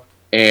far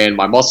and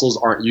my muscles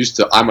aren't used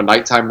to, I'm a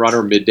nighttime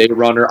runner, midday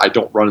runner. I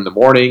don't run in the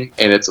morning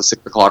and it's a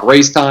 6 o'clock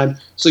race time.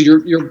 So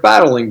you're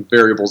battling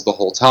variables the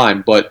whole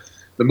time. But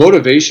the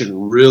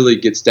motivation really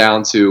gets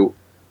down to,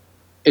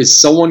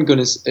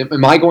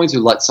 am I going to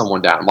let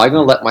someone down? Am I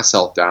going to let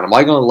myself down? Am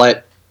I going to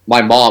let my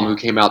mom who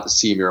came out to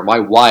see me or my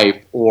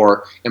wife,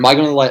 or am I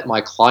going to let my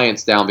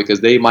clients down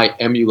because they might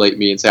emulate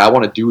me and say, I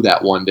want to do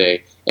that one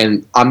day.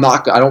 And I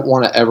don't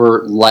want to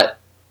ever let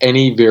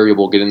any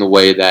variable get in the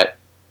way that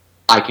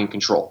I can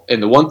control.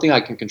 And the one thing I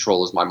can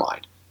control is my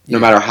mind. No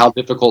matter how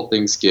difficult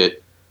things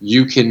get,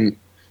 you can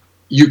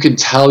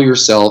tell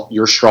yourself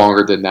you're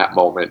stronger than that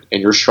moment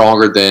and you're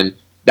stronger than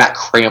that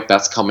cramp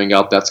that's coming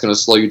up that's going to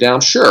slow you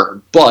down.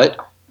 Sure.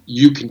 But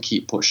you can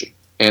keep pushing.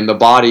 And the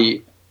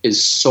body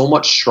is so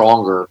much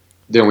stronger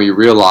than we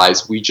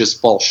realize. We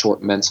just fall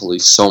short mentally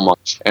so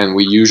much, and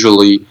we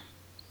usually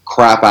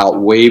crap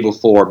out way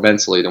before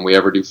mentally than we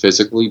ever do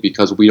physically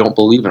because we don't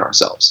believe in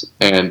ourselves.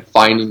 And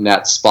finding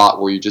that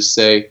spot where you just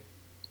say,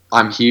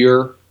 I'm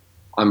here,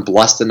 I'm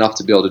blessed enough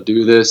to be able to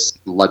do this,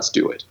 let's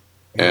do it.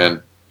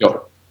 And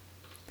go.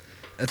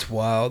 That's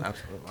wild.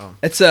 Absolutely. Wow.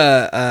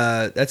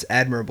 That's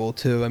admirable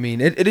too. I mean,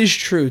 it is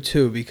true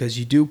too, because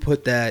you do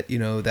put that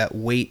that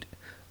weight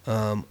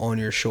on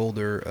your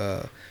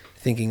shoulder,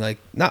 thinking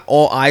not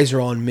all eyes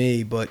are on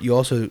me, but you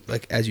also,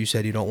 as you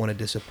said, you don't want to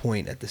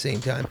disappoint at the same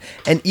time.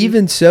 And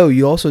even so,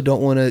 you also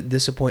don't want to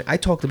disappoint. I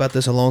talked about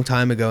this a long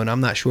time ago, and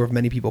I'm not sure if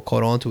many people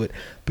caught on to it,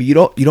 but you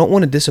don't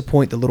want to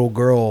disappoint the little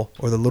girl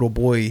or the little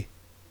boy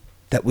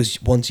that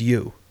was once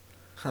you.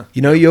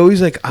 You know, you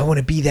always like, I want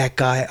to be that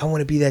guy. I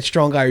want to be that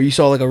strong guy. Or you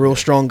saw like a real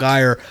strong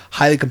guy or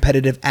highly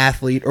competitive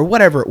athlete or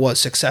whatever it was,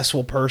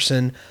 successful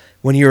person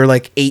when you were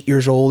like 8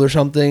 years old or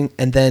something.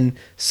 And then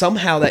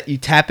somehow that you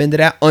tap into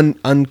that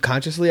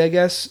unconsciously, I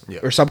guess,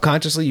 or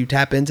subconsciously, you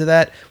tap into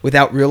that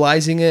without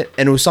realizing it.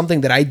 And it was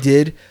something that I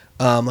did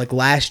like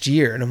last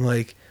year. And I'm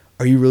like,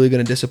 are you really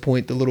going to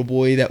disappoint the little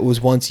boy that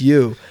was once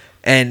you?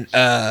 And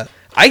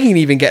I can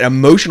even get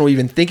emotional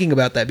even thinking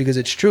about that because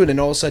it's true. And then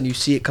all of a sudden you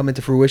see it come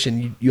into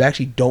fruition. You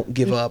actually don't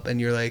give up.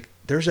 And you're like,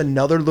 there's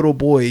another little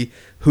boy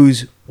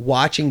who's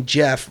watching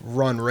Jeff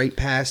run right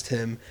past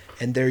him.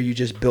 And there you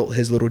just built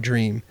his little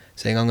dream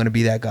saying, I'm going to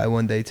be that guy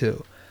one day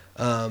too.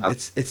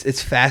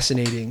 It's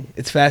fascinating.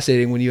 It's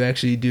fascinating when you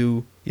actually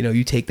do, you know,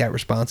 you take that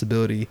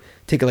responsibility,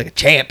 take it like a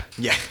champ.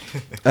 Yeah.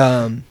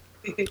 All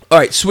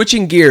right.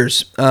 Switching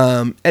gears.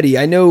 Eddie,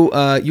 I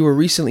know you were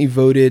recently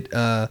voted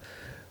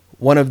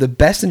one of the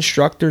best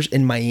instructors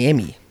in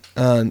Miami.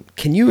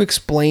 Can you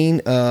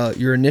explain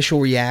your initial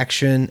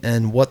reaction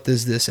and what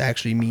does this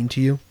actually mean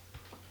to you?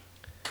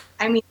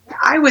 I mean,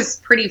 I was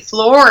pretty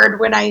floored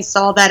when I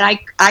saw that.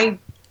 I've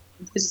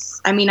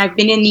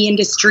been in the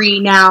industry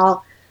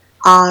now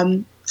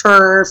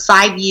for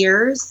 5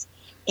 years,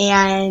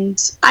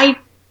 and I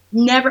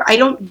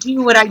don't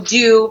do what I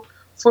do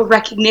for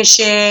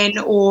recognition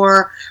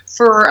or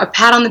for a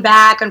pat on the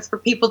back and for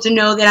people to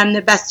know that I'm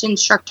the best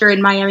instructor in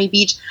Miami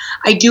Beach.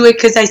 I do it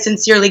because I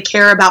sincerely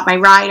care about my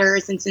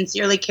riders and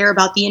sincerely care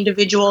about the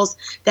individuals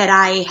that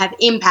I have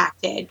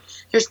impacted.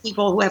 There's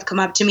people who have come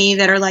up to me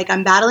that are like,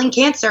 I'm battling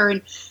cancer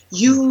and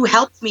you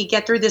helped me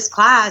get through this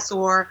class,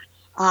 or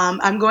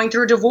I'm going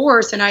through a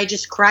divorce and I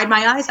just cried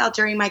my eyes out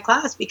during my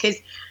class because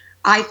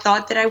I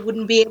thought that I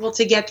wouldn't be able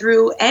to get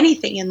through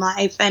anything in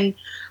life. And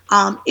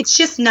it's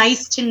just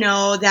nice to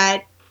know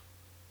that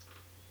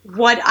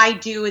what I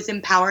do is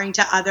empowering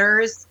to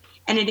others,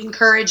 and it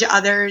encourages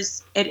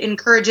others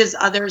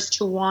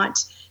to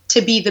want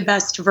to be the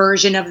best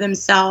version of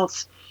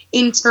themselves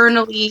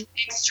internally,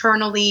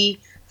 externally,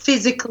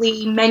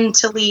 physically,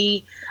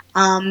 mentally,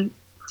 and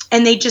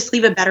they just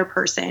leave a better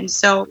person.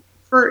 So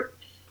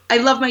I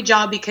love my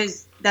job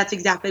because that's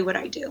exactly what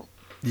I do.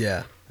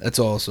 Yeah, that's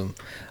awesome.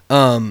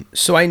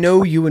 So I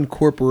know you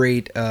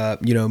incorporate,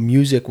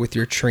 music with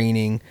your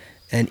training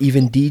and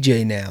even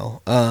DJ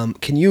now.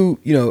 Can you,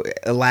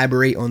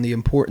 elaborate on the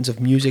importance of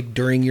music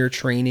during your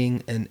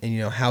training and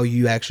how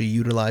you actually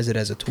utilize it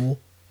as a tool?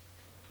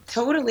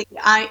 Totally.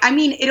 I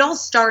mean, it all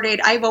started,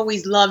 I've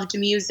always loved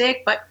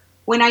music, but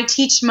when I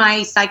teach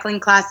my cycling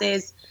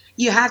classes,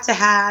 you have to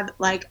have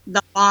like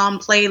the bomb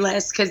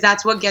playlist because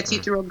that's what gets you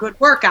through a good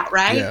workout,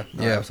 right?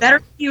 Yeah.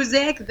 Better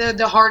music,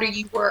 the harder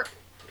you work.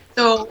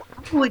 So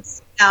I would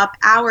sit up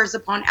hours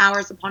upon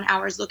hours upon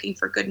hours looking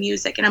for good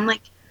music. And I'm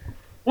like,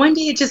 one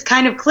day it just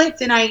kind of clicked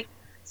and I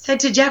said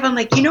to Jeff, I'm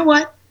like, you know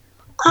what?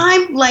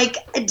 I'm like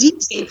a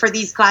DJ for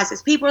these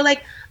classes. People are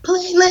like,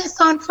 playlist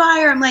on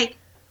fire. I'm like,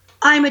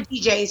 I'm a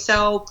DJ.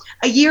 So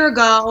a year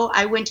ago,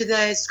 I went to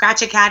the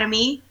Scratch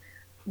Academy,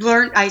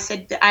 learned, I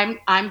said, I'm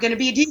going to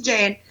be a DJ.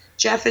 And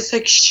Jeff is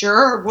like,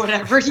 sure,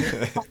 whatever you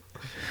want.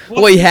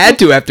 Well, he had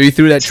to after he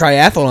threw that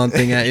triathlon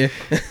thing at you.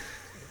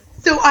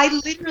 So I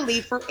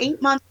literally, for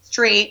 8 months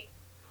straight,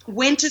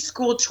 went to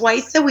school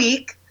twice a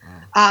week,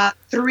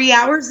 3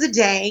 hours a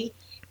day,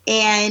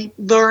 and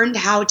learned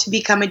how to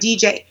become a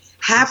DJ.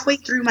 Halfway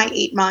through my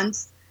 8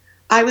 months,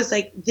 I was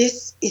like,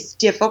 this is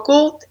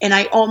difficult, and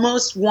I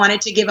almost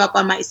wanted to give up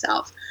on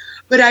myself.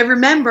 But I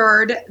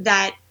remembered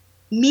that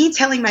me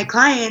telling my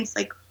clients,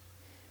 like,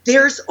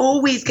 there's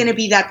always going to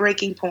be that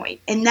breaking point.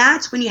 And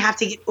that's when you have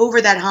to get over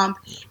that hump.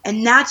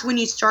 And that's when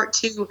you start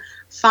to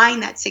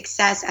find that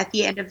success at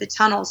the end of the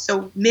tunnel.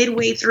 So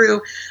midway through,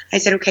 I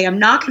said, okay, I'm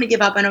not going to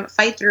give up. I'm going to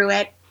fight through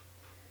it.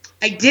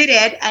 I did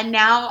it. And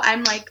now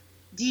I'm like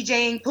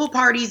DJing pool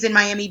parties in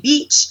Miami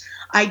Beach.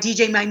 I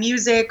DJ my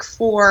music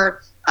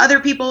for other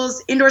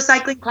people's indoor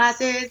cycling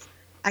classes.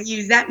 I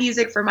use that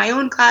music for my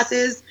own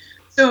classes.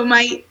 So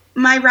my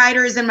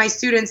riders and my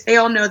students, they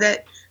all know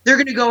that they're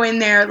going to go in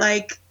there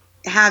like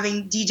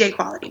having DJ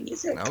quality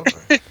music.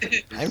 Okay.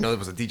 I didn't know there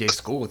was a DJ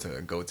school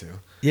to go to.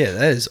 Yeah,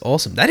 that is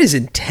awesome. That is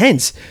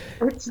intense.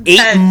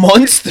 8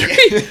 months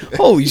through.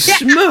 Holy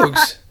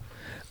smokes.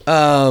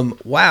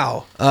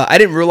 Wow. I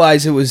didn't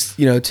realize it was,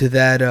 to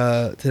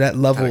that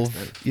level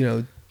of,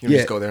 You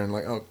just go there and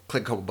like,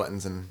 click a couple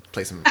buttons and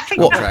play some tracks.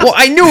 Well,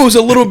 I knew it was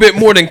a little bit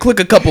more than click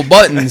a couple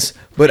buttons,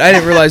 but I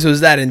didn't realize it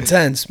was that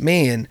intense,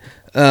 man.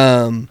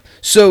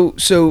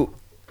 So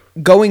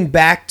going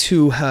back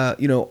to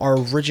our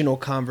original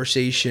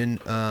conversation,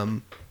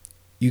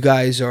 you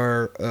guys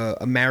are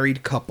a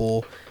married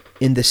couple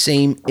in the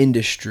same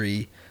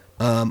industry.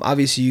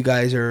 Obviously, you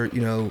guys are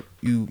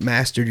you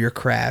mastered your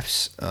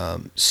crafts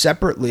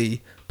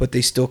separately, but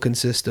they still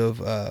consist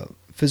of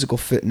physical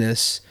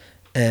fitness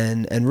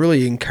and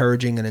really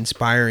encouraging and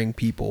inspiring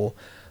people.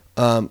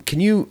 Can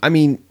you? I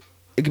mean,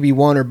 it could be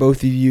one or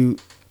both of you.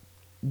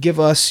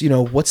 Give us,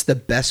 what's the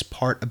best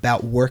part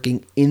about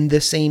working in the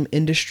same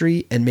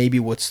industry and maybe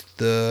what's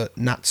the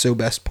not so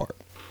best part?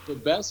 The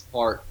best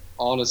part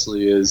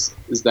honestly is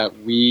that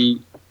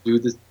we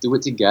do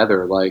it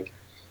together. Like,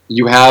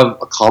 you have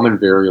a common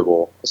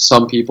variable.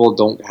 Some people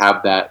don't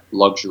have that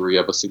luxury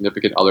of a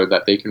significant other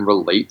that they can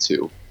relate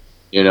to.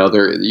 You know,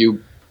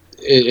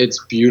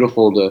 it's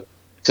beautiful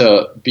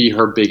to be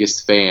her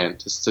biggest fan,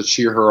 to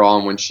cheer her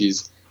on when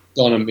she's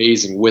done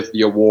amazing with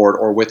the award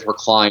or with her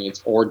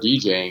clients or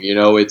DJing. You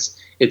know,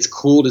 it's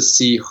cool to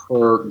see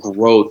her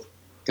growth,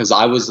 because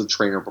I was a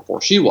trainer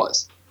before she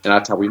was, and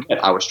that's how we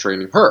met. I was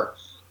training her,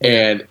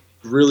 and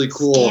really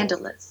cool.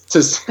 Scandalous.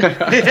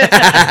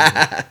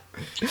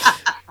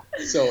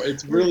 So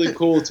it's really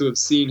cool to have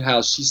seen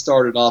how she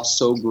started off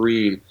so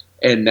green,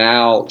 and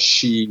now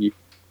she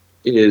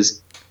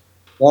is,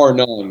 bar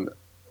none,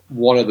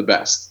 one of the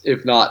best,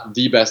 if not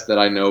the best that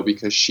I know,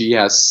 because she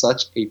has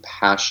such a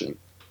passion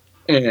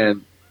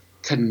and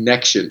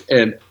connection.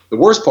 And the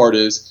worst part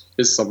is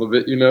some of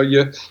it, you know,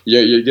 you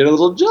get a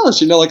little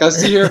jealous, you know, like I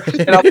see her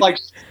and I'm like,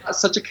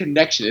 such a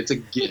connection. It's a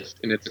gift,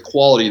 and it's a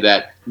quality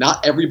that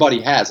not everybody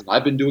has. And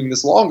I've been doing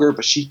this longer,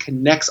 but she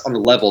connects on a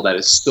level that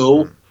is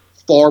so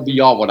far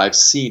beyond what I've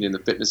seen in the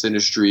fitness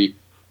industry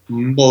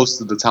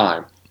most of the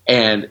time.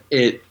 And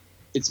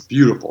it's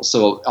beautiful.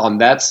 So on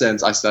that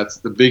sense, that's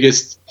the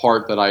biggest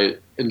part that I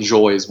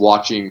enjoy, is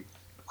watching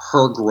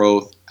her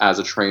growth as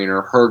a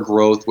trainer, her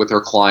growth with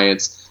her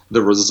clients,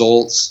 the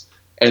results,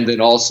 and then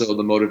also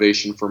the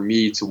motivation for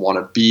me to want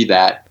to be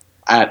that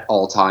at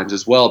all times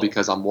as well,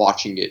 because I'm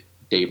watching it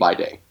day by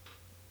day.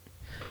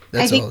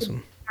 That's awesome.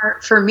 The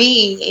part for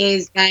me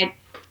is that,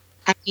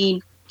 I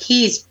mean,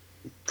 he's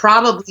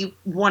probably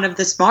one of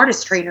the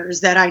smartest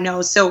trainers that I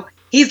know. So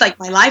he's like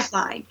my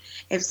lifeline.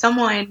 If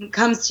someone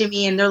comes to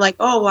me and they're like,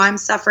 oh, well, I'm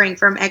suffering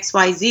from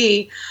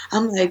XYZ,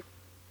 I'm like,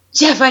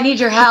 Jeff, I need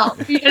your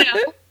help, you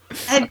know?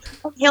 And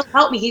he'll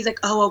help me. He's like,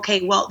 oh,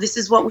 okay, well, this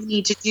is what we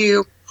need to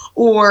do.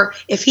 Or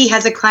if he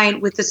has a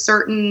client with a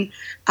certain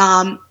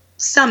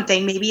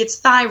something, maybe it's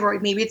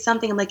thyroid, maybe it's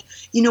something, I'm like,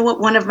 you know what,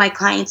 one of my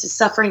clients is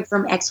suffering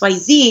from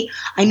XYZ.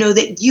 I know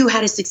that you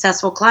had a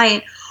successful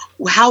client.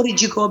 How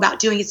did you go about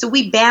doing it? So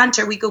we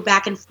banter, we go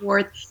back and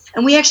forth,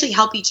 and we actually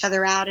help each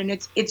other out. And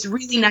it's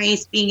really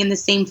nice being in the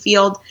same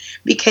field,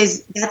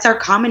 because that's our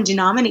common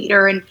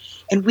denominator, and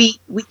we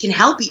can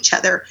help each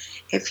other.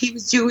 If he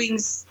was doing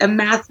a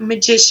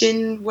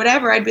mathematician,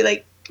 whatever, I'd be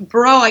like,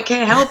 bro, I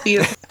can't help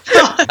you.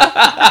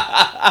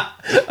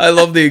 I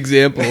love the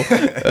example.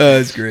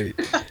 That's great.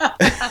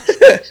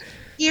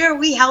 Here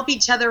we help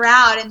each other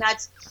out,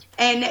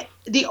 and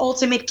the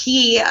ultimate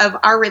key of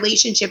our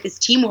relationship is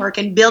teamwork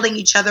and building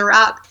each other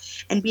up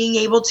and being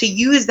able to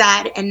use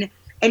that and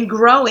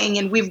growing.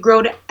 And we've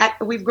grown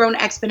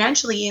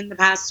exponentially in the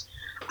past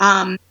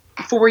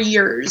 4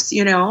 years,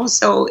 you know,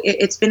 so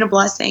it's been a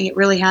blessing. It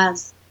really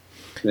has.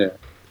 Yeah.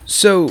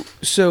 So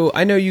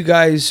I know you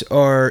guys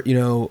are, you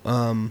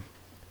know,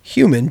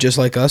 human just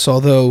like us,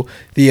 although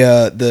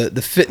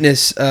the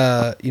fitness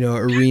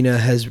arena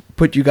has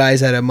put you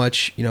guys at a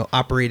much, you know,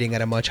 operating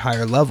at a much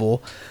higher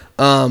level.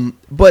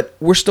 But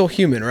we're still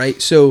human,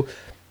 right? So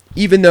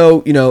even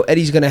though, you know,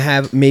 Eddie's going to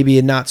have maybe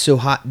a not so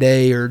hot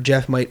day, or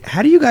Jeff might,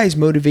 how do you guys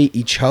motivate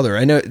each other?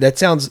 I know that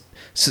sounds,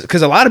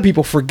 because a lot of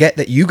people forget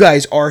that you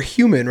guys are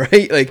human,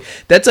 right? Like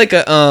that's like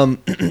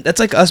that's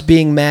like us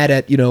being mad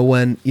at, you know,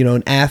 when, you know,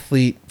 an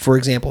athlete, for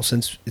example,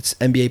 since it's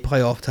NBA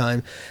playoff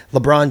time,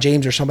 LeBron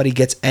James or somebody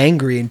gets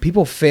angry, and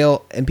people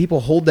fail, and people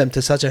hold them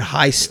to such a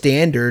high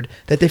standard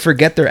that they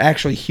forget they're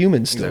actually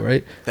human still, exactly.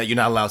 Right? That you're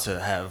not allowed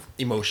to have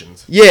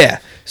emotions. Yeah.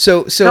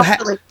 So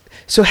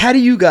how do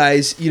you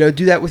guys, you know,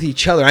 do that with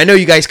each other? I know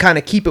you guys kind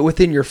of keep it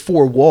within your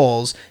four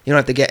walls. You don't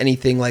have to get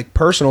anything like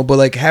personal, but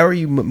like, how are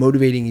you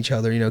motivating each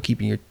other, you know,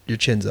 keeping your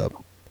chins up?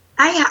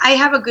 I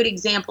have a good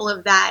example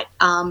of that.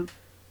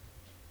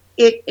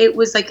 It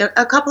was like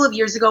a couple of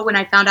years ago when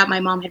I found out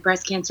my mom had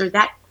breast cancer.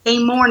 That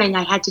same morning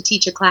I had to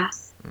teach a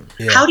class.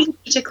 Yeah. How do you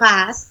teach a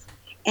class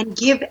and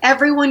give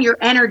everyone your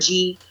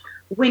energy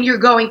when you're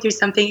going through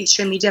something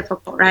extremely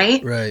difficult,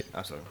 right? Right.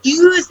 Absolutely.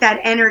 Use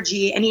that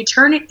energy and you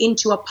turn it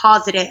into a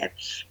positive,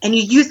 and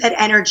you use that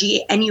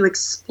energy and you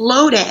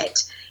explode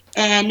it,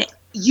 and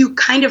you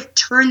kind of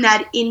turn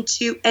that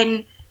into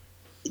a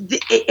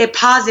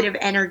positive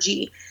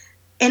energy.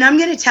 And I'm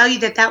going to tell you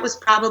that was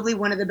probably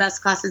one of the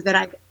best classes that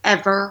I've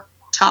ever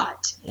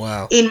taught.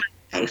 Wow. In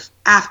my life.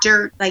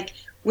 After, like,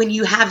 when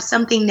you have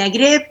something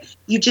negative,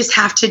 you just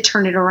have to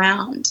turn it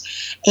around.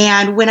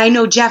 And when I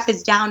know Jeff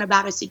is down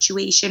about a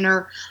situation,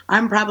 or I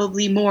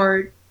probably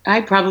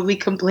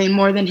complain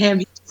more than him.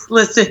 He just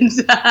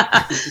listens.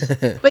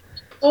 But he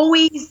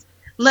always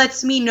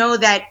lets me know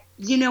that,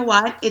 you know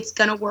what, it's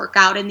going to work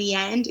out in the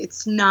end.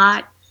 It's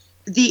going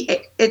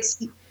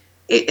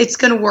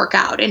to work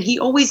out. And he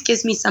always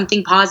gives me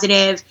something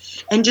positive,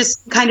 and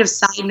just kind of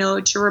side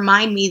note to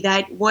remind me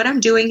that what I'm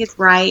doing is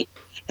right,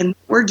 and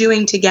what we're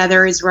doing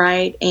together is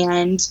right,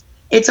 and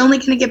it's only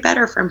going to get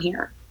better from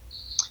here.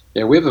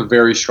 Yeah, we have a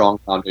very strong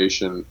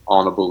foundation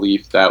on a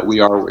belief that we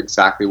are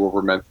exactly where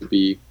we're meant to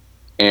be,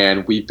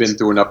 and we've been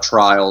through enough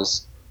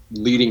trials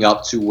leading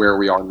up to where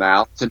we are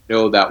now to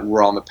know that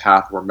we're on the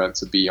path we're meant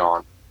to be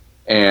on.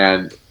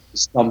 And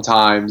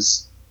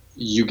sometimes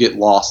you get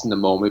lost in the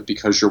moment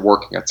because you're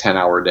working a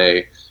 10-hour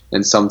day.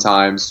 And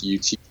sometimes you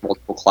teach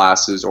multiple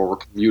classes, or we're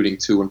commuting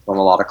to and from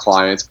a lot of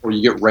clients, or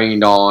you get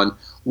rained on,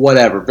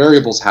 whatever.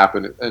 Variables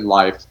happen in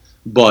life,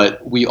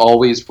 but we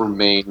always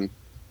remain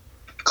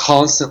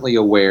constantly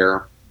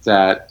aware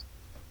that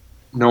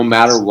no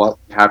matter what,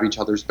 we have each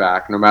other's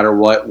back. No matter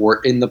what,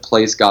 we're in the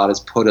place God has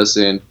put us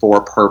in for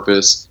a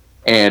purpose.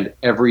 And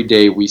every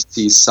day we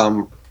see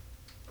some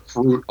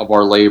fruit of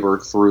our labor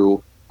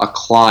through a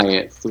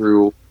client,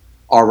 through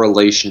our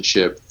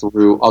relationship,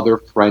 through other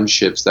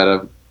friendships that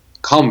have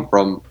come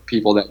from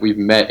people that we've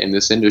met in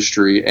this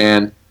industry.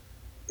 And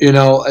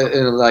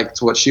and like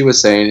to what she was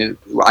saying,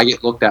 I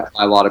get looked at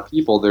by a lot of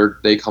people.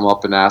 They come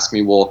up and ask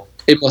me, well,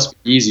 it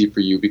must be easy for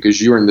you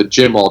because you're in the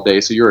gym all day,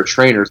 so you're a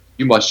trainer, so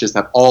you must just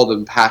have all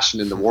the passion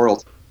in the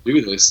world to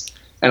do this.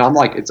 And I'm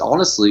like, it's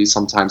honestly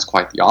sometimes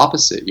quite the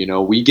opposite.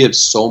 We give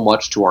so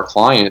much to our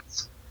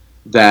clients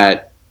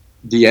that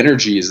the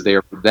energy is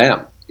there for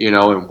them,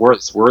 and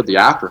we're the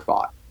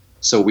afterthought.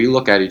 So we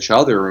look at each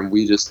other and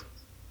we just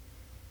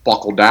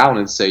buckle down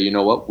and say, you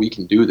know what, we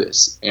can do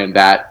this. And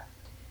that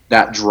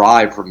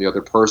drive from the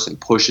other person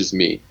pushes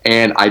me,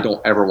 and I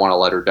don't ever want to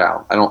let her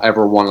down. I don't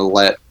ever want to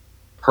let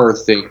her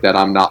think that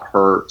I'm not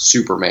her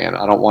Superman.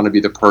 I don't want to be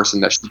the person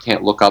that she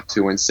can't look up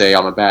to and say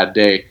on a bad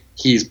day,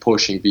 he's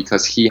pushing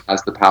because he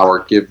has the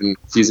power given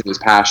he's in his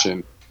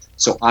passion.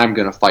 So I'm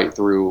going to fight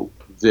through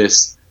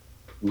this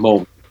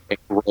moment and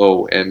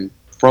grow. And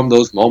from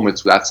those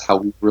moments, that's how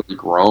we've really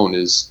grown,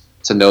 is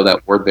to know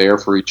that we're there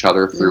for each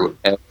other through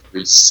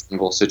every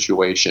single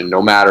situation,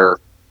 no matter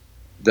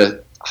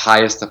the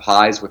highest of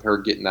highs with her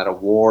getting that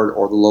award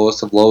or the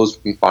lowest of lows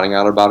and finding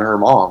out about her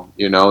mom.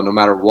 No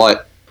matter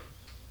what,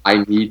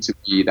 I need to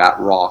be that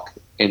rock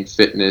in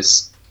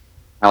fitness,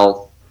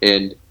 health,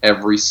 in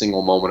every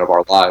single moment of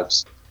our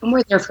lives. And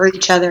we're there for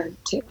each other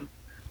too.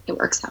 It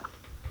works out.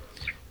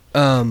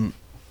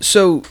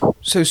 So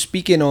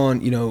speaking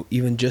on,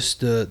 even just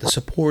the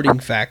supporting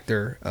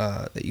factor,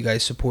 that you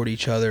guys support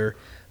each other,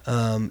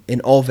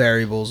 in all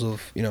variables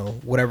of,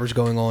 whatever's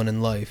going on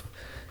in life.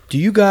 Do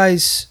you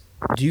guys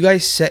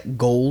set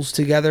goals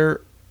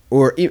together?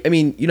 Or,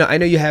 I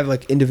know you have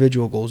like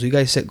individual goals. You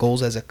guys set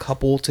goals as a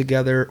couple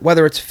together,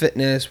 whether it's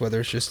fitness, whether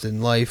it's just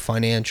in life,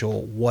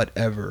 financial,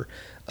 whatever.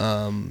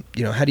 How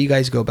do you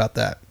guys go about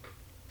that?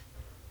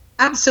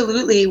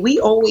 Absolutely. We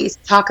always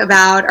talk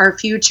about our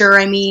future.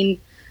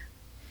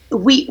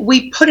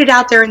 We put it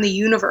out there in the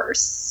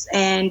universe,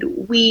 and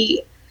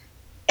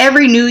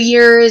every New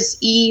Year's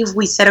Eve,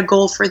 we set a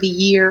goal for the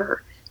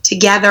year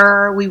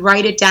together. We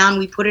write it down,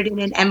 we put it in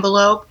an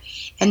envelope,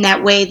 and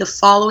that way the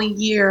following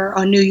year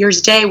on New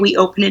Year's Day, we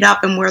open it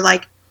up and we're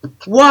like,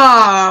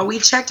 wow, we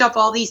checked off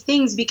all these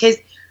things, because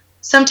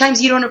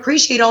sometimes you don't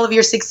appreciate all of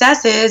your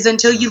successes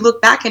until you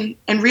look back and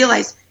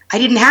realize, I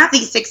didn't have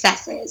these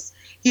successes,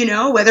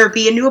 whether it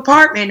be a new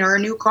apartment or a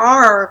new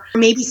car, or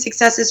maybe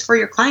successes for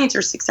your clients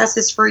or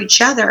successes for each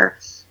other.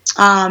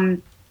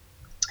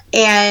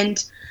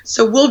 And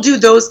so we'll do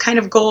those kind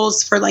of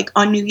goals for like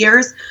on New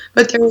Year's,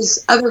 but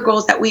there's other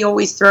goals that we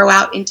always throw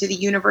out into the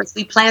universe.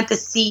 We plant the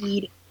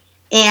seed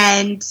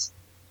and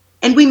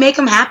we make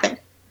them happen.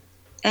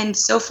 And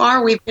so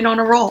far we've been on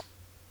a roll.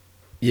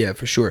 Yeah,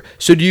 for sure.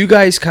 So do you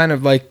guys kind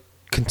of like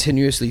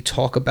continuously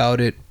talk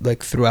about it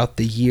like throughout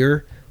the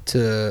year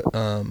to,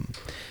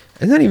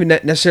 and not even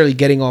necessarily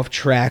getting off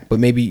track, but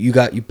maybe you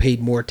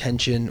paid more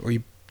attention, or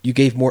you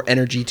gave more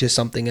energy to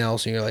something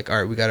else, and you're like, all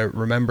right, we got to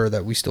remember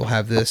that we still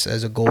have this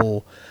as a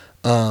goal.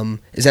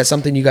 Is that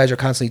something you guys are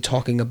constantly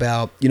talking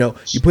about? You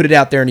put it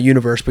out there in the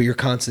universe, but you're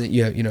constantly,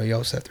 you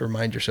also have to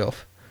remind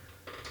yourself.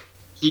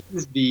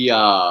 He's the,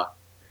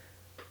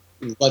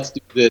 let's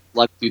do this,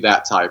 let's do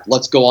that type.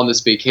 Let's go on this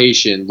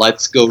vacation.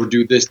 Let's go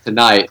do this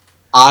tonight.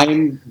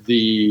 I'm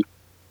the...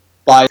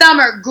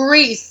 Summer,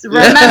 Greece,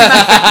 remember?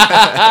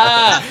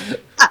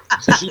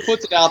 So she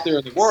puts it out there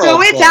in the world.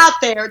 So it's out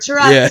there,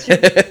 trust.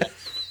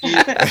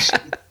 Yeah.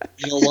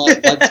 You know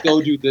what? Let's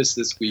go do this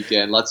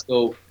weekend. Let's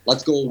go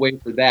away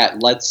for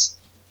that. Let's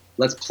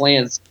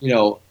plan.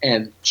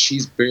 And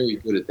she's very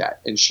good at that.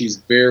 And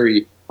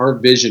her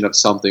vision of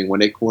something,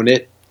 when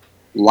it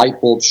light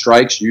bulb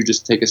strikes, you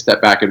just take a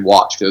step back and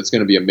watch, because it's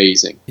going to be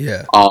amazing.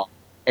 Yeah.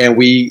 And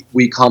we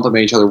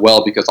complement each other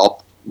well, because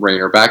I'll rein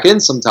her back in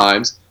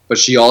sometimes, but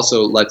she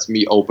also lets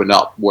me open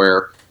up,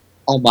 where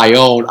on my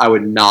own I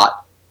would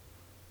not.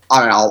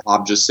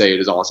 I'll just say it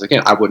as honest as I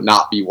can. I would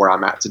not be where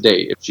I'm at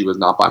today if she was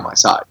not by my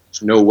side.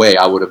 There's no way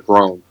I would have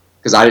grown,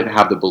 because I didn't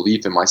have the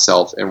belief in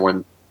myself.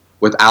 And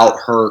without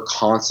her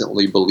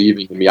constantly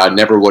believing in me, I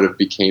never would have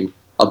became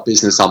a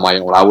business on my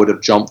own. I would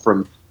have jumped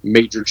from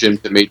major gym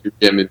to major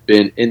gym and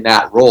been in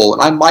that role,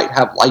 and I might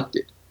have liked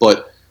it.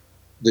 But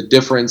the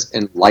difference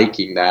in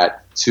liking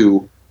that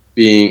to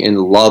being in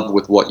love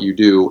with what you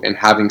do and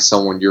having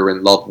someone you're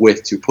in love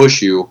with to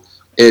push you,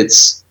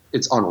 it's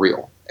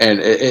unreal. And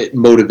it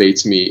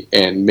motivates me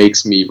and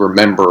makes me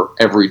remember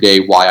every day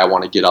why I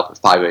want to get up at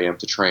 5 a.m.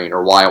 to train,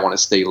 or why I want to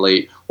stay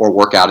late or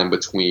work out in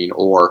between,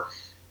 or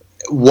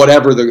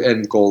whatever the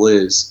end goal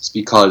is. It's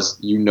because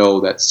you know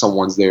that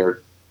someone's there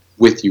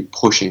with you,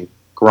 pushing,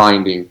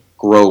 grinding,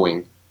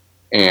 growing,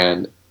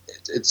 and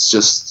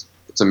it's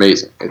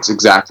amazing. It's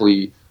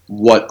exactly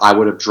what I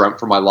would have dreamt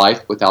for my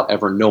life without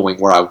ever knowing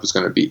where I was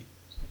going to be.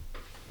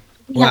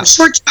 We have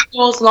short-term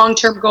goals,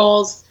 long-term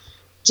goals.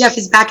 Jeff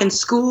is back in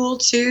school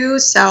too,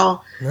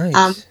 so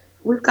Nice.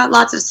 We've got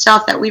lots of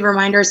stuff that we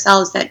remind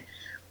ourselves that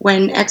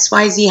when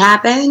XYZ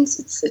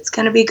happens, it's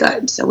going to be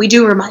good. So we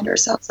do remind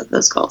ourselves of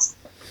those goals.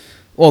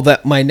 Well,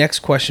 my next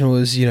question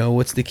was,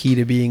 what's the key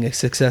to being a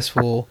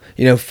successful,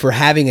 for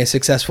having a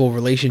successful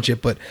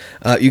relationship? But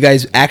you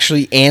guys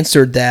actually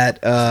answered that,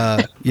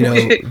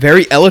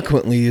 very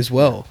eloquently as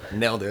well.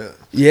 Nailed it.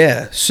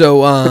 Yeah.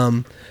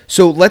 So,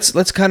 so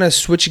let's kind of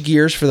switch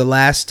gears for the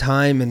last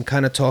time and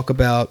kind of talk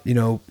about,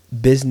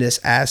 business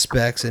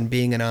aspects and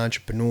being an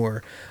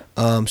entrepreneur.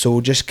 So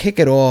we'll just kick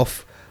it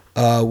off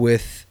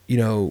with,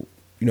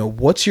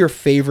 what's your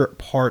favorite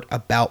part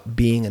about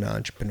being an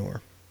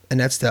entrepreneur? And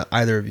that's to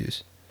either of you.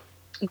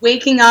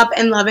 Waking up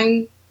and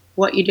loving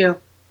what you do.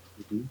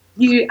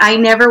 Mm-hmm. I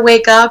never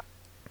wake up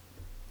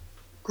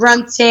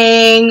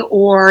grunting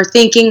or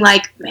thinking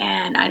like,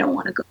 man, I don't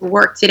want to go to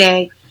work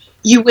today.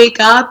 You wake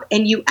up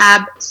and you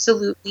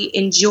absolutely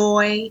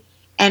enjoy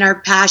and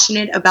are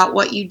passionate about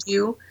what you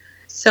do.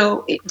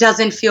 So it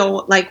doesn't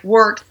feel like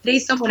work. Today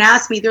someone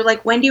asked me, they're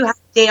like, when do you have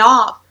a day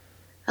off?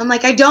 I'm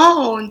like, I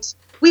don't.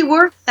 We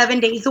work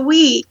 7 days a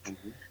week.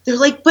 Mm-hmm. They're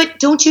like, but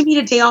don't you need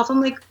a day off?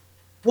 I'm like,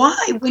 why?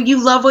 When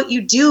you love what you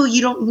do, you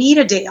don't need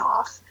a day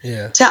off.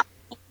 Yeah.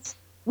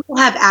 We'll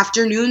have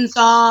afternoons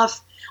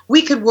off.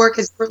 We could work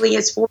as early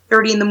as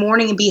 4:30 in the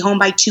morning and be home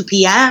by 2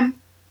 p.m.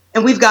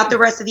 And we've got the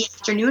rest of the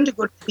afternoon to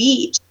go to the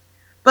beach.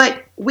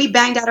 But we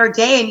banged out our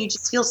day, and you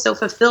just feel so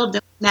fulfilled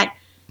knowing that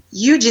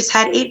you just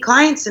had 8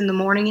 clients in the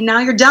morning, and now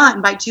you're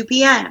done by 2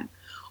 p.m.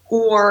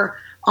 Or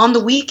on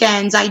the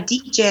weekends, I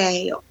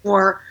DJ,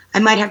 or I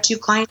might have 2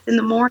 clients in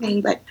the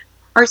morning. But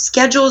our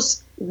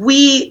schedules,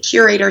 we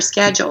curate our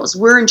schedules.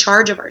 We're in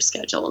charge of our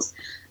schedules.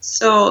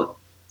 So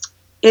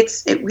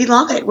we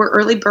love it. We're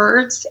early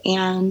birds,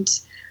 and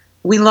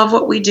we love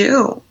what we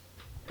do.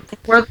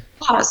 We're the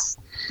boss.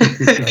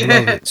 I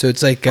love it. So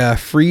it's like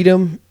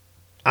freedom,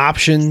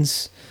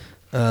 options,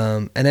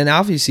 and then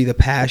obviously the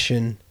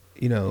passion,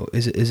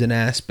 is an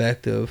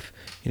aspect of,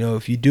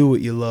 if you do what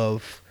you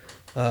love,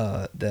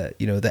 that,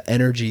 the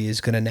energy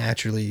is going to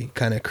naturally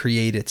kind of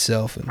create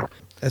itself. And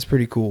that's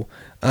pretty cool.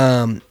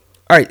 All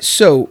right,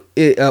 so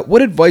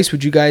what advice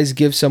would you guys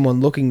give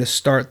someone looking to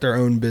start their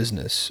own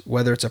business,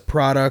 whether it's a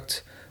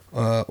product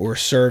or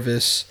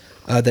service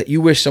that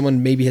you wish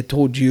someone maybe had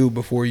told you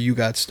before you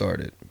got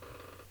started?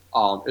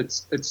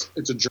 It's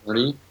a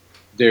journey.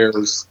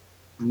 There's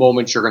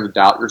moments you're going to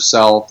doubt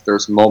yourself.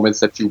 There's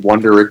moments that you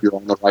wonder if you're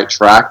on the right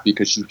track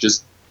because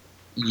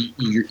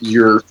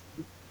you're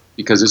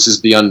because this is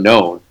the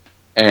unknown.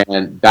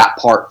 And that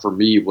part for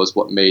me was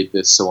what made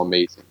this so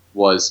amazing.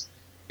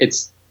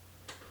 It's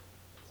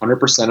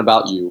 100%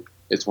 about you.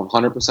 It's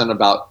 100%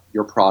 about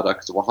your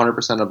product. It's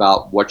 100%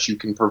 about what you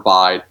can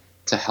provide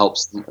to help,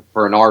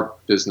 for in our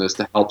business,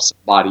 to help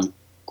somebody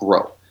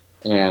grow.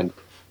 And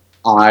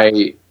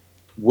I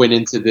went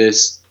into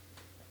this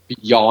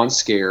beyond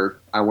scared.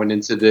 I went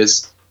into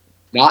this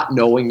not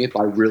knowing if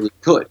I really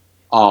could.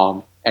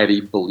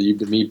 Eddie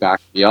believed in me,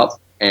 backed me up.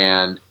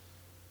 And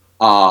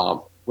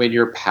when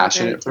you're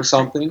passionate for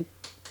something,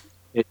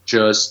 it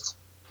just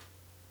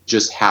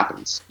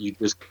happens. You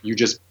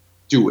just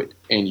do it,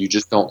 and you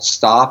just don't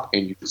stop,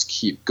 and you just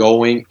keep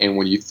going. And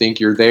when you think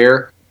you're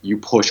there, you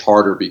push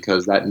harder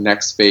because that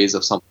next phase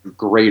of something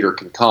greater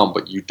can come,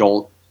 but you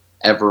don't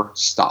ever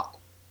stop.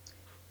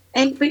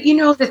 But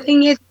the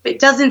thing is, if it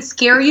doesn't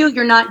scare you,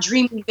 you're not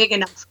dreaming big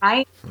enough,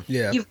 right?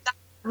 Yeah. You've got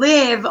to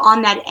live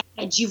on that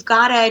edge. You've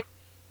got to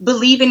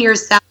believe in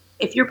yourself.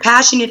 If you're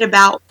passionate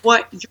about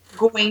what you're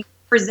going to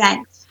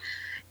present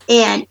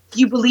and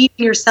you believe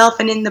in yourself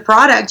and in the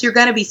product, you're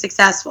going to be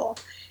successful.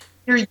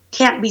 You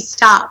can't be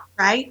stopped,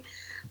 right?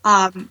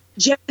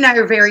 Jeff and I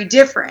are very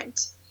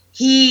different.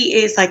 He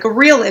is like a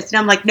realist, and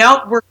I'm like,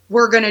 no,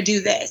 we're going to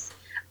do this.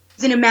 I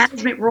was in a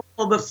management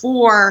role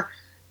before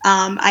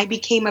I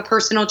became a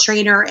personal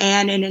trainer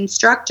and an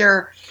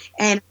instructor,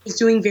 and I was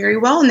doing very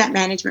well in that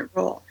management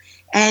role.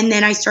 And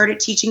then I started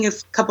teaching a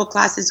couple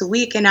classes a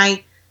week, and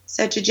I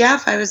said to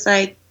Jeff, I was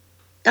like,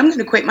 I'm going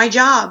to quit my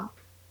job.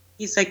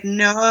 He's like,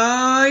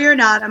 no, you're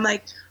not. I'm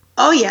like,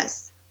 oh,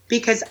 yes,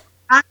 because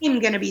I'm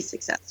going to be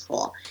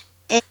successful.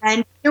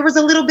 And there was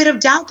a little bit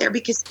of doubt there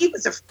because he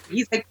was afraid.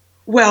 He's like,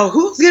 well,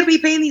 who's going to be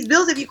paying these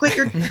bills if you quit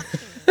your job?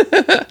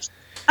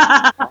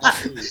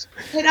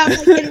 And I'm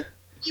like, and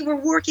we were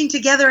working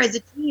together as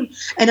a team.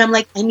 And I'm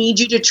like, I need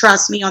you to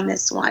trust me on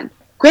this one.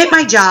 Quit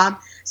my job,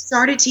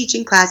 started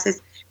teaching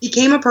classes,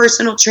 became a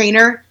personal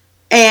trainer,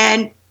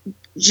 and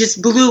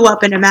just blew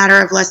up in a matter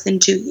of less than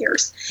 2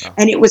 years. Oh.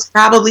 And it was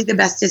probably the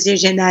best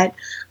decision that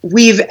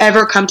we've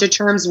ever come to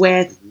terms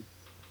with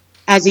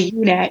as a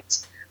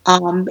unit.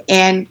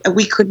 And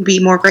we couldn't be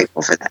more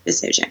grateful for that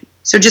decision.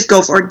 So just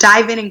go for it.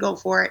 Dive in and go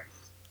for it.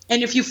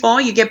 And if you fall,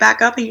 you get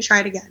back up and you try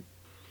it again.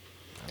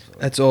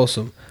 That's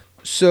awesome.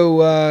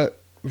 So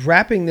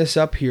wrapping this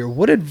up here,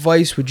 what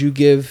advice would you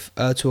give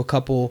to a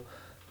couple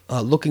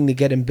looking to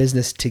get in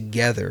business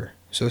together?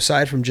 So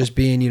aside from just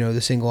being,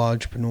 the single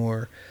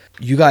entrepreneur,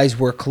 you guys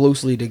work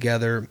closely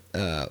together.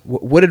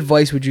 What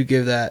advice would you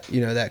give that,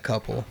 that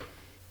couple?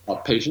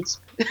 Patience.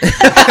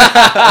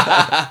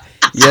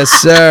 Yes,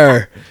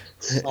 sir.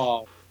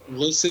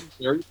 Listen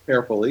very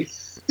carefully.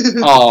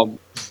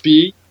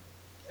 Be,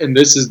 and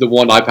this is the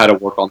one I've had to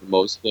work on the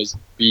most, was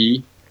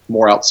be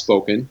more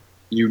outspoken.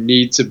 You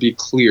need to be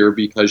clear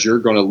because you're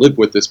going to live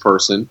with this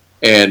person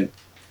and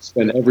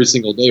spend every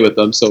single day with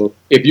them. So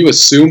if you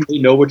assume they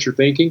know what you're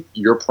thinking,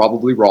 you're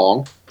probably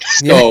wrong.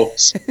 So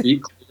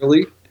speak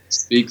clearly,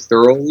 speak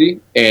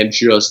thoroughly, and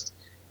just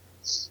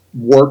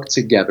work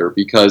together,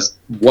 because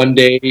one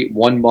day,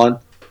 1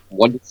 month,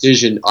 one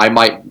decision I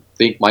might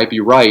think might be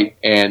right,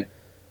 and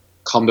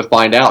come to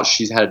find out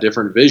she's had a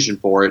different vision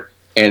for it,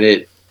 and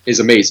it is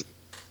amazing.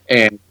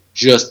 And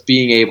just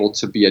being able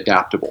to be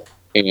adaptable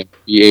and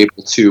be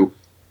able to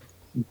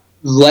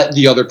let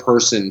the other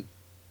person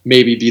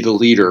maybe be the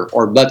leader,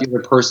 or let the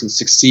other person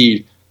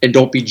succeed, and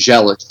don't be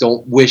jealous.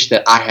 Don't wish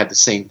that I had the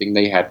same thing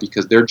they had,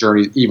 because their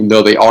journey, even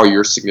though they are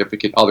your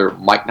significant other,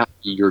 might not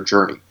be your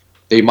journey.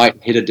 They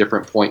might hit a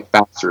different point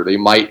faster. They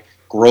might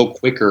grow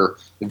quicker.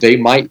 They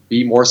might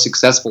be more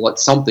successful at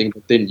something,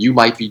 but then you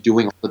might be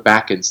doing all the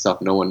back end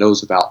stuff no one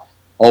knows about.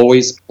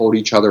 Always hold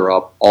each other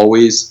up.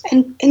 Always.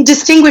 And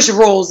distinguish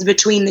roles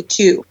between the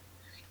two.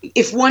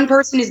 If one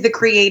person is the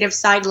creative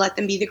side, let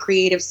them be the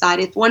creative side.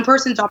 If one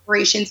person's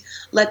operations,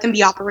 let them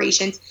be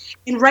operations.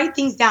 And write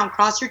things down.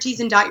 Cross your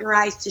T's and dot your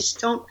I's. Just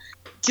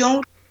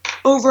don't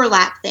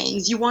overlap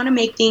things. You want to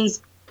make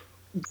things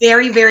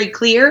very, very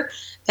clear.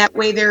 That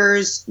way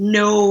there's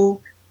no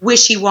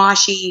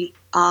wishy-washy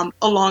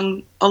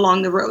along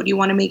the road. You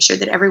want to make sure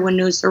that everyone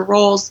knows their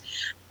roles,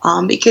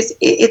 because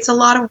it's a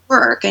lot of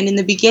work. And in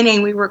the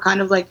beginning, we were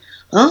kind of like,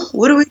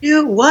 what do we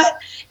do? What?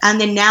 And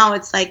then now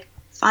it's like,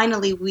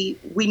 finally, we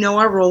know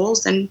our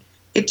roles, and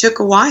it took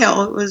a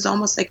while. It was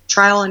almost like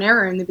trial and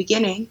error in the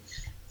beginning.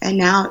 And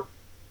now,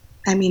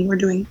 we're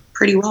doing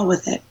pretty well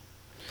with it.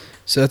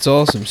 So that's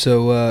awesome.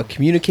 So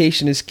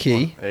communication is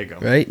key, there you go.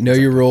 Right? Know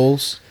your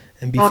roles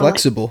and be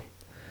flexible.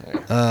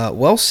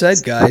 Well said,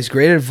 guys.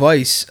 Great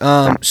advice.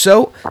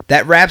 So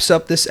that wraps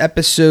up this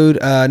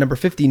episode, number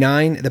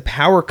 59, the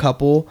power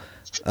couple,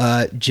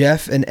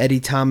 Jeff and Eddie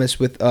Thomas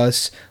with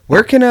us.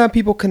 Where can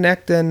people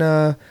connect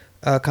and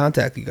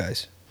contact you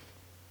guys?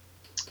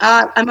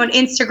 I'm on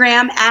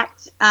Instagram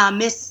at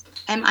Miss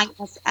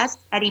MISS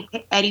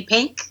Eddie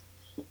Pink,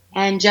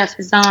 and Jeff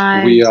is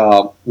on.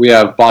 We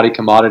have Body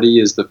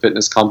Commodity is the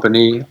fitness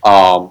company.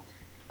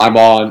 I'm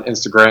on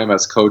Instagram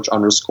as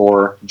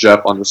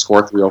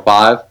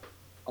Coach_Jeff_305.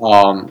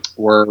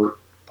 We're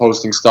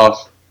posting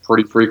stuff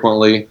pretty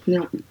frequently.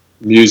 Yeah.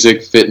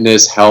 Music,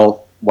 fitness,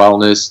 health,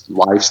 wellness,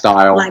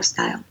 lifestyle.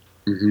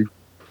 Mm-hmm.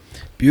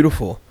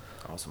 Beautiful.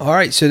 Awesome. All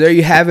right, so there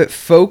you have it,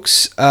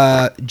 folks.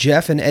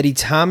 Jeff and Eddie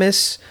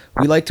Thomas.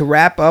 We like to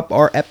wrap up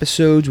our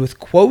episodes with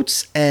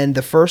quotes, and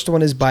the first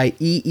one is by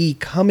E.E.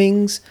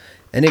 Cummings,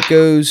 and it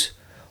goes,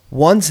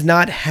 "One's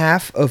not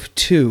half of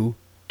two,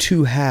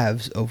 two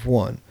halves of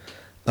one."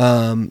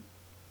 And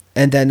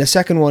then the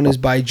second one is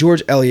by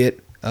George Eliot.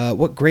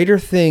 What greater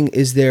thing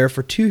is there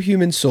for two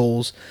human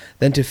souls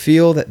than to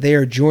feel that they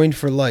are joined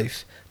for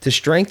life, to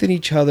strengthen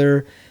each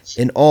other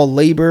in all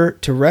labor,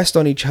 to rest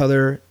on each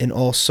other in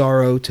all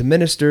sorrow, to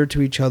minister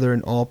to each other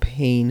in all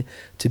pain,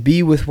 to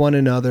be with one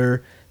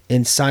another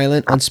in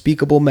silent,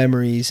 unspeakable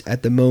memories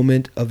at the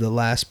moment of the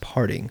last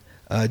parting."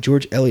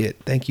 George Eliot,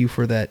 thank you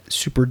for that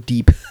super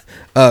deep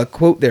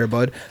quote there,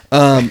 bud.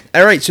 All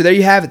right, so there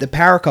you have it, the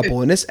power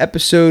couple. In this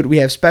episode, we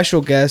have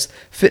special guests,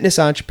 fitness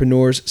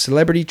entrepreneurs,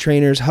 celebrity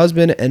trainers,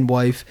 husband and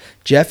wife,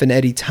 Jeff and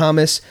Eddie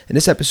Thomas. In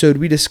this episode,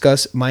 we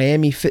discuss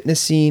Miami fitness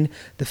scene,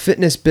 the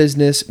fitness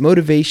business,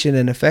 motivation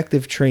and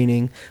effective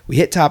training. We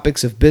hit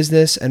topics of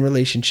business and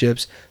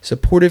relationships,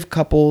 supportive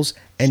couples,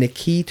 and a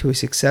key to a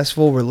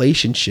successful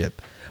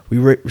relationship. We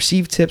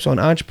received tips on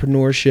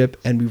entrepreneurship,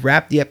 and we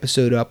wrapped the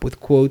episode up with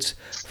quotes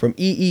from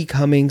E.E.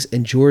 Cummings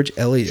and George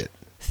Eliot.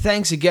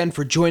 Thanks again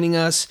for joining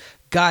us.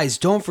 Guys,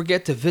 don't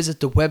forget to visit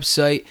the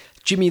website,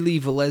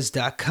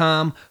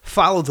 JimmyLeeVelez.com.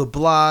 Follow the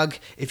blog.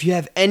 If you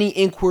have any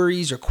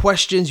inquiries or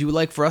questions you would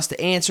like for us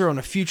to answer on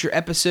a future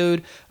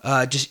episode,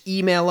 just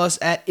email us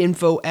at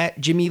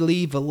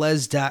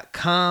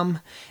info@JimmyLeeVelez.com.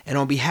 And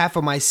on behalf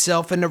of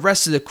myself and the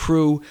rest of the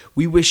crew,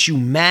 we wish you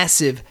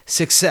massive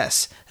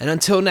success. And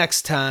until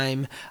next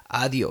time,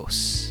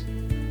 adios.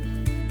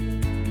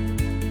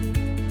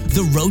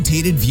 The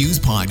Rotated Views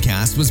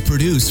podcast was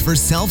produced for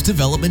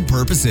self-development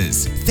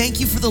purposes. Thank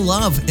you for the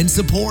love and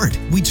support.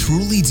 We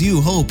truly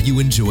do hope you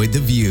enjoyed the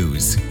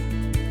views.